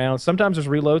moving around. Sometimes there's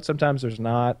reload, sometimes there's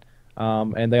not.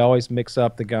 And they always mix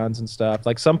up the guns and stuff.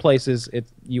 Like some places,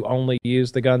 you only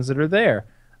use the guns that are there.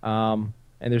 And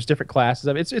there's different classes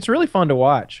of it. It's really fun to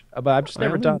watch, but I've just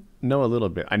never done. Know a little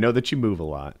bit. I know that you move a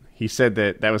lot. He said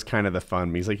that was kind of the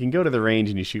fun. He's like, you can go to the range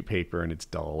and you shoot paper and it's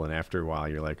dull, and after a while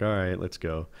you're like, all right, let's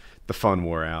go. The fun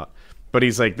wore out. But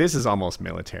he's like, this is almost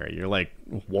military. You're like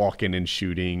walking and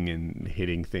shooting and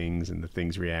hitting things, and the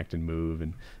things react and move,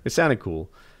 and it sounded cool.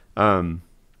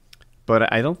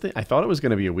 But I thought it was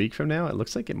going to be a week from now. It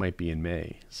looks like it might be in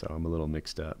May, so I'm a little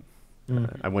mixed up.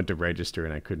 I went to register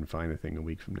and I couldn't find the thing a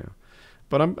week from now.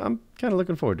 But I'm kind of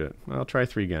looking forward to it. I'll try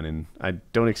 3-gun, and I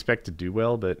don't expect to do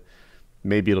well, but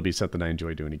maybe it'll be something I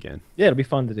enjoy doing again. Yeah, it'll be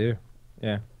fun to do.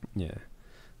 Yeah. Yeah.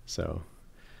 So,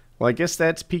 well, I guess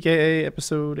that's PKA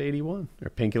episode 81, or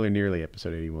Painkiller Nearly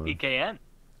episode 81. PKN.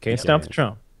 Can't stomp the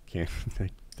Trump. Can't.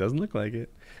 Doesn't look like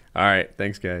it. All right.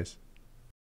 Thanks, guys.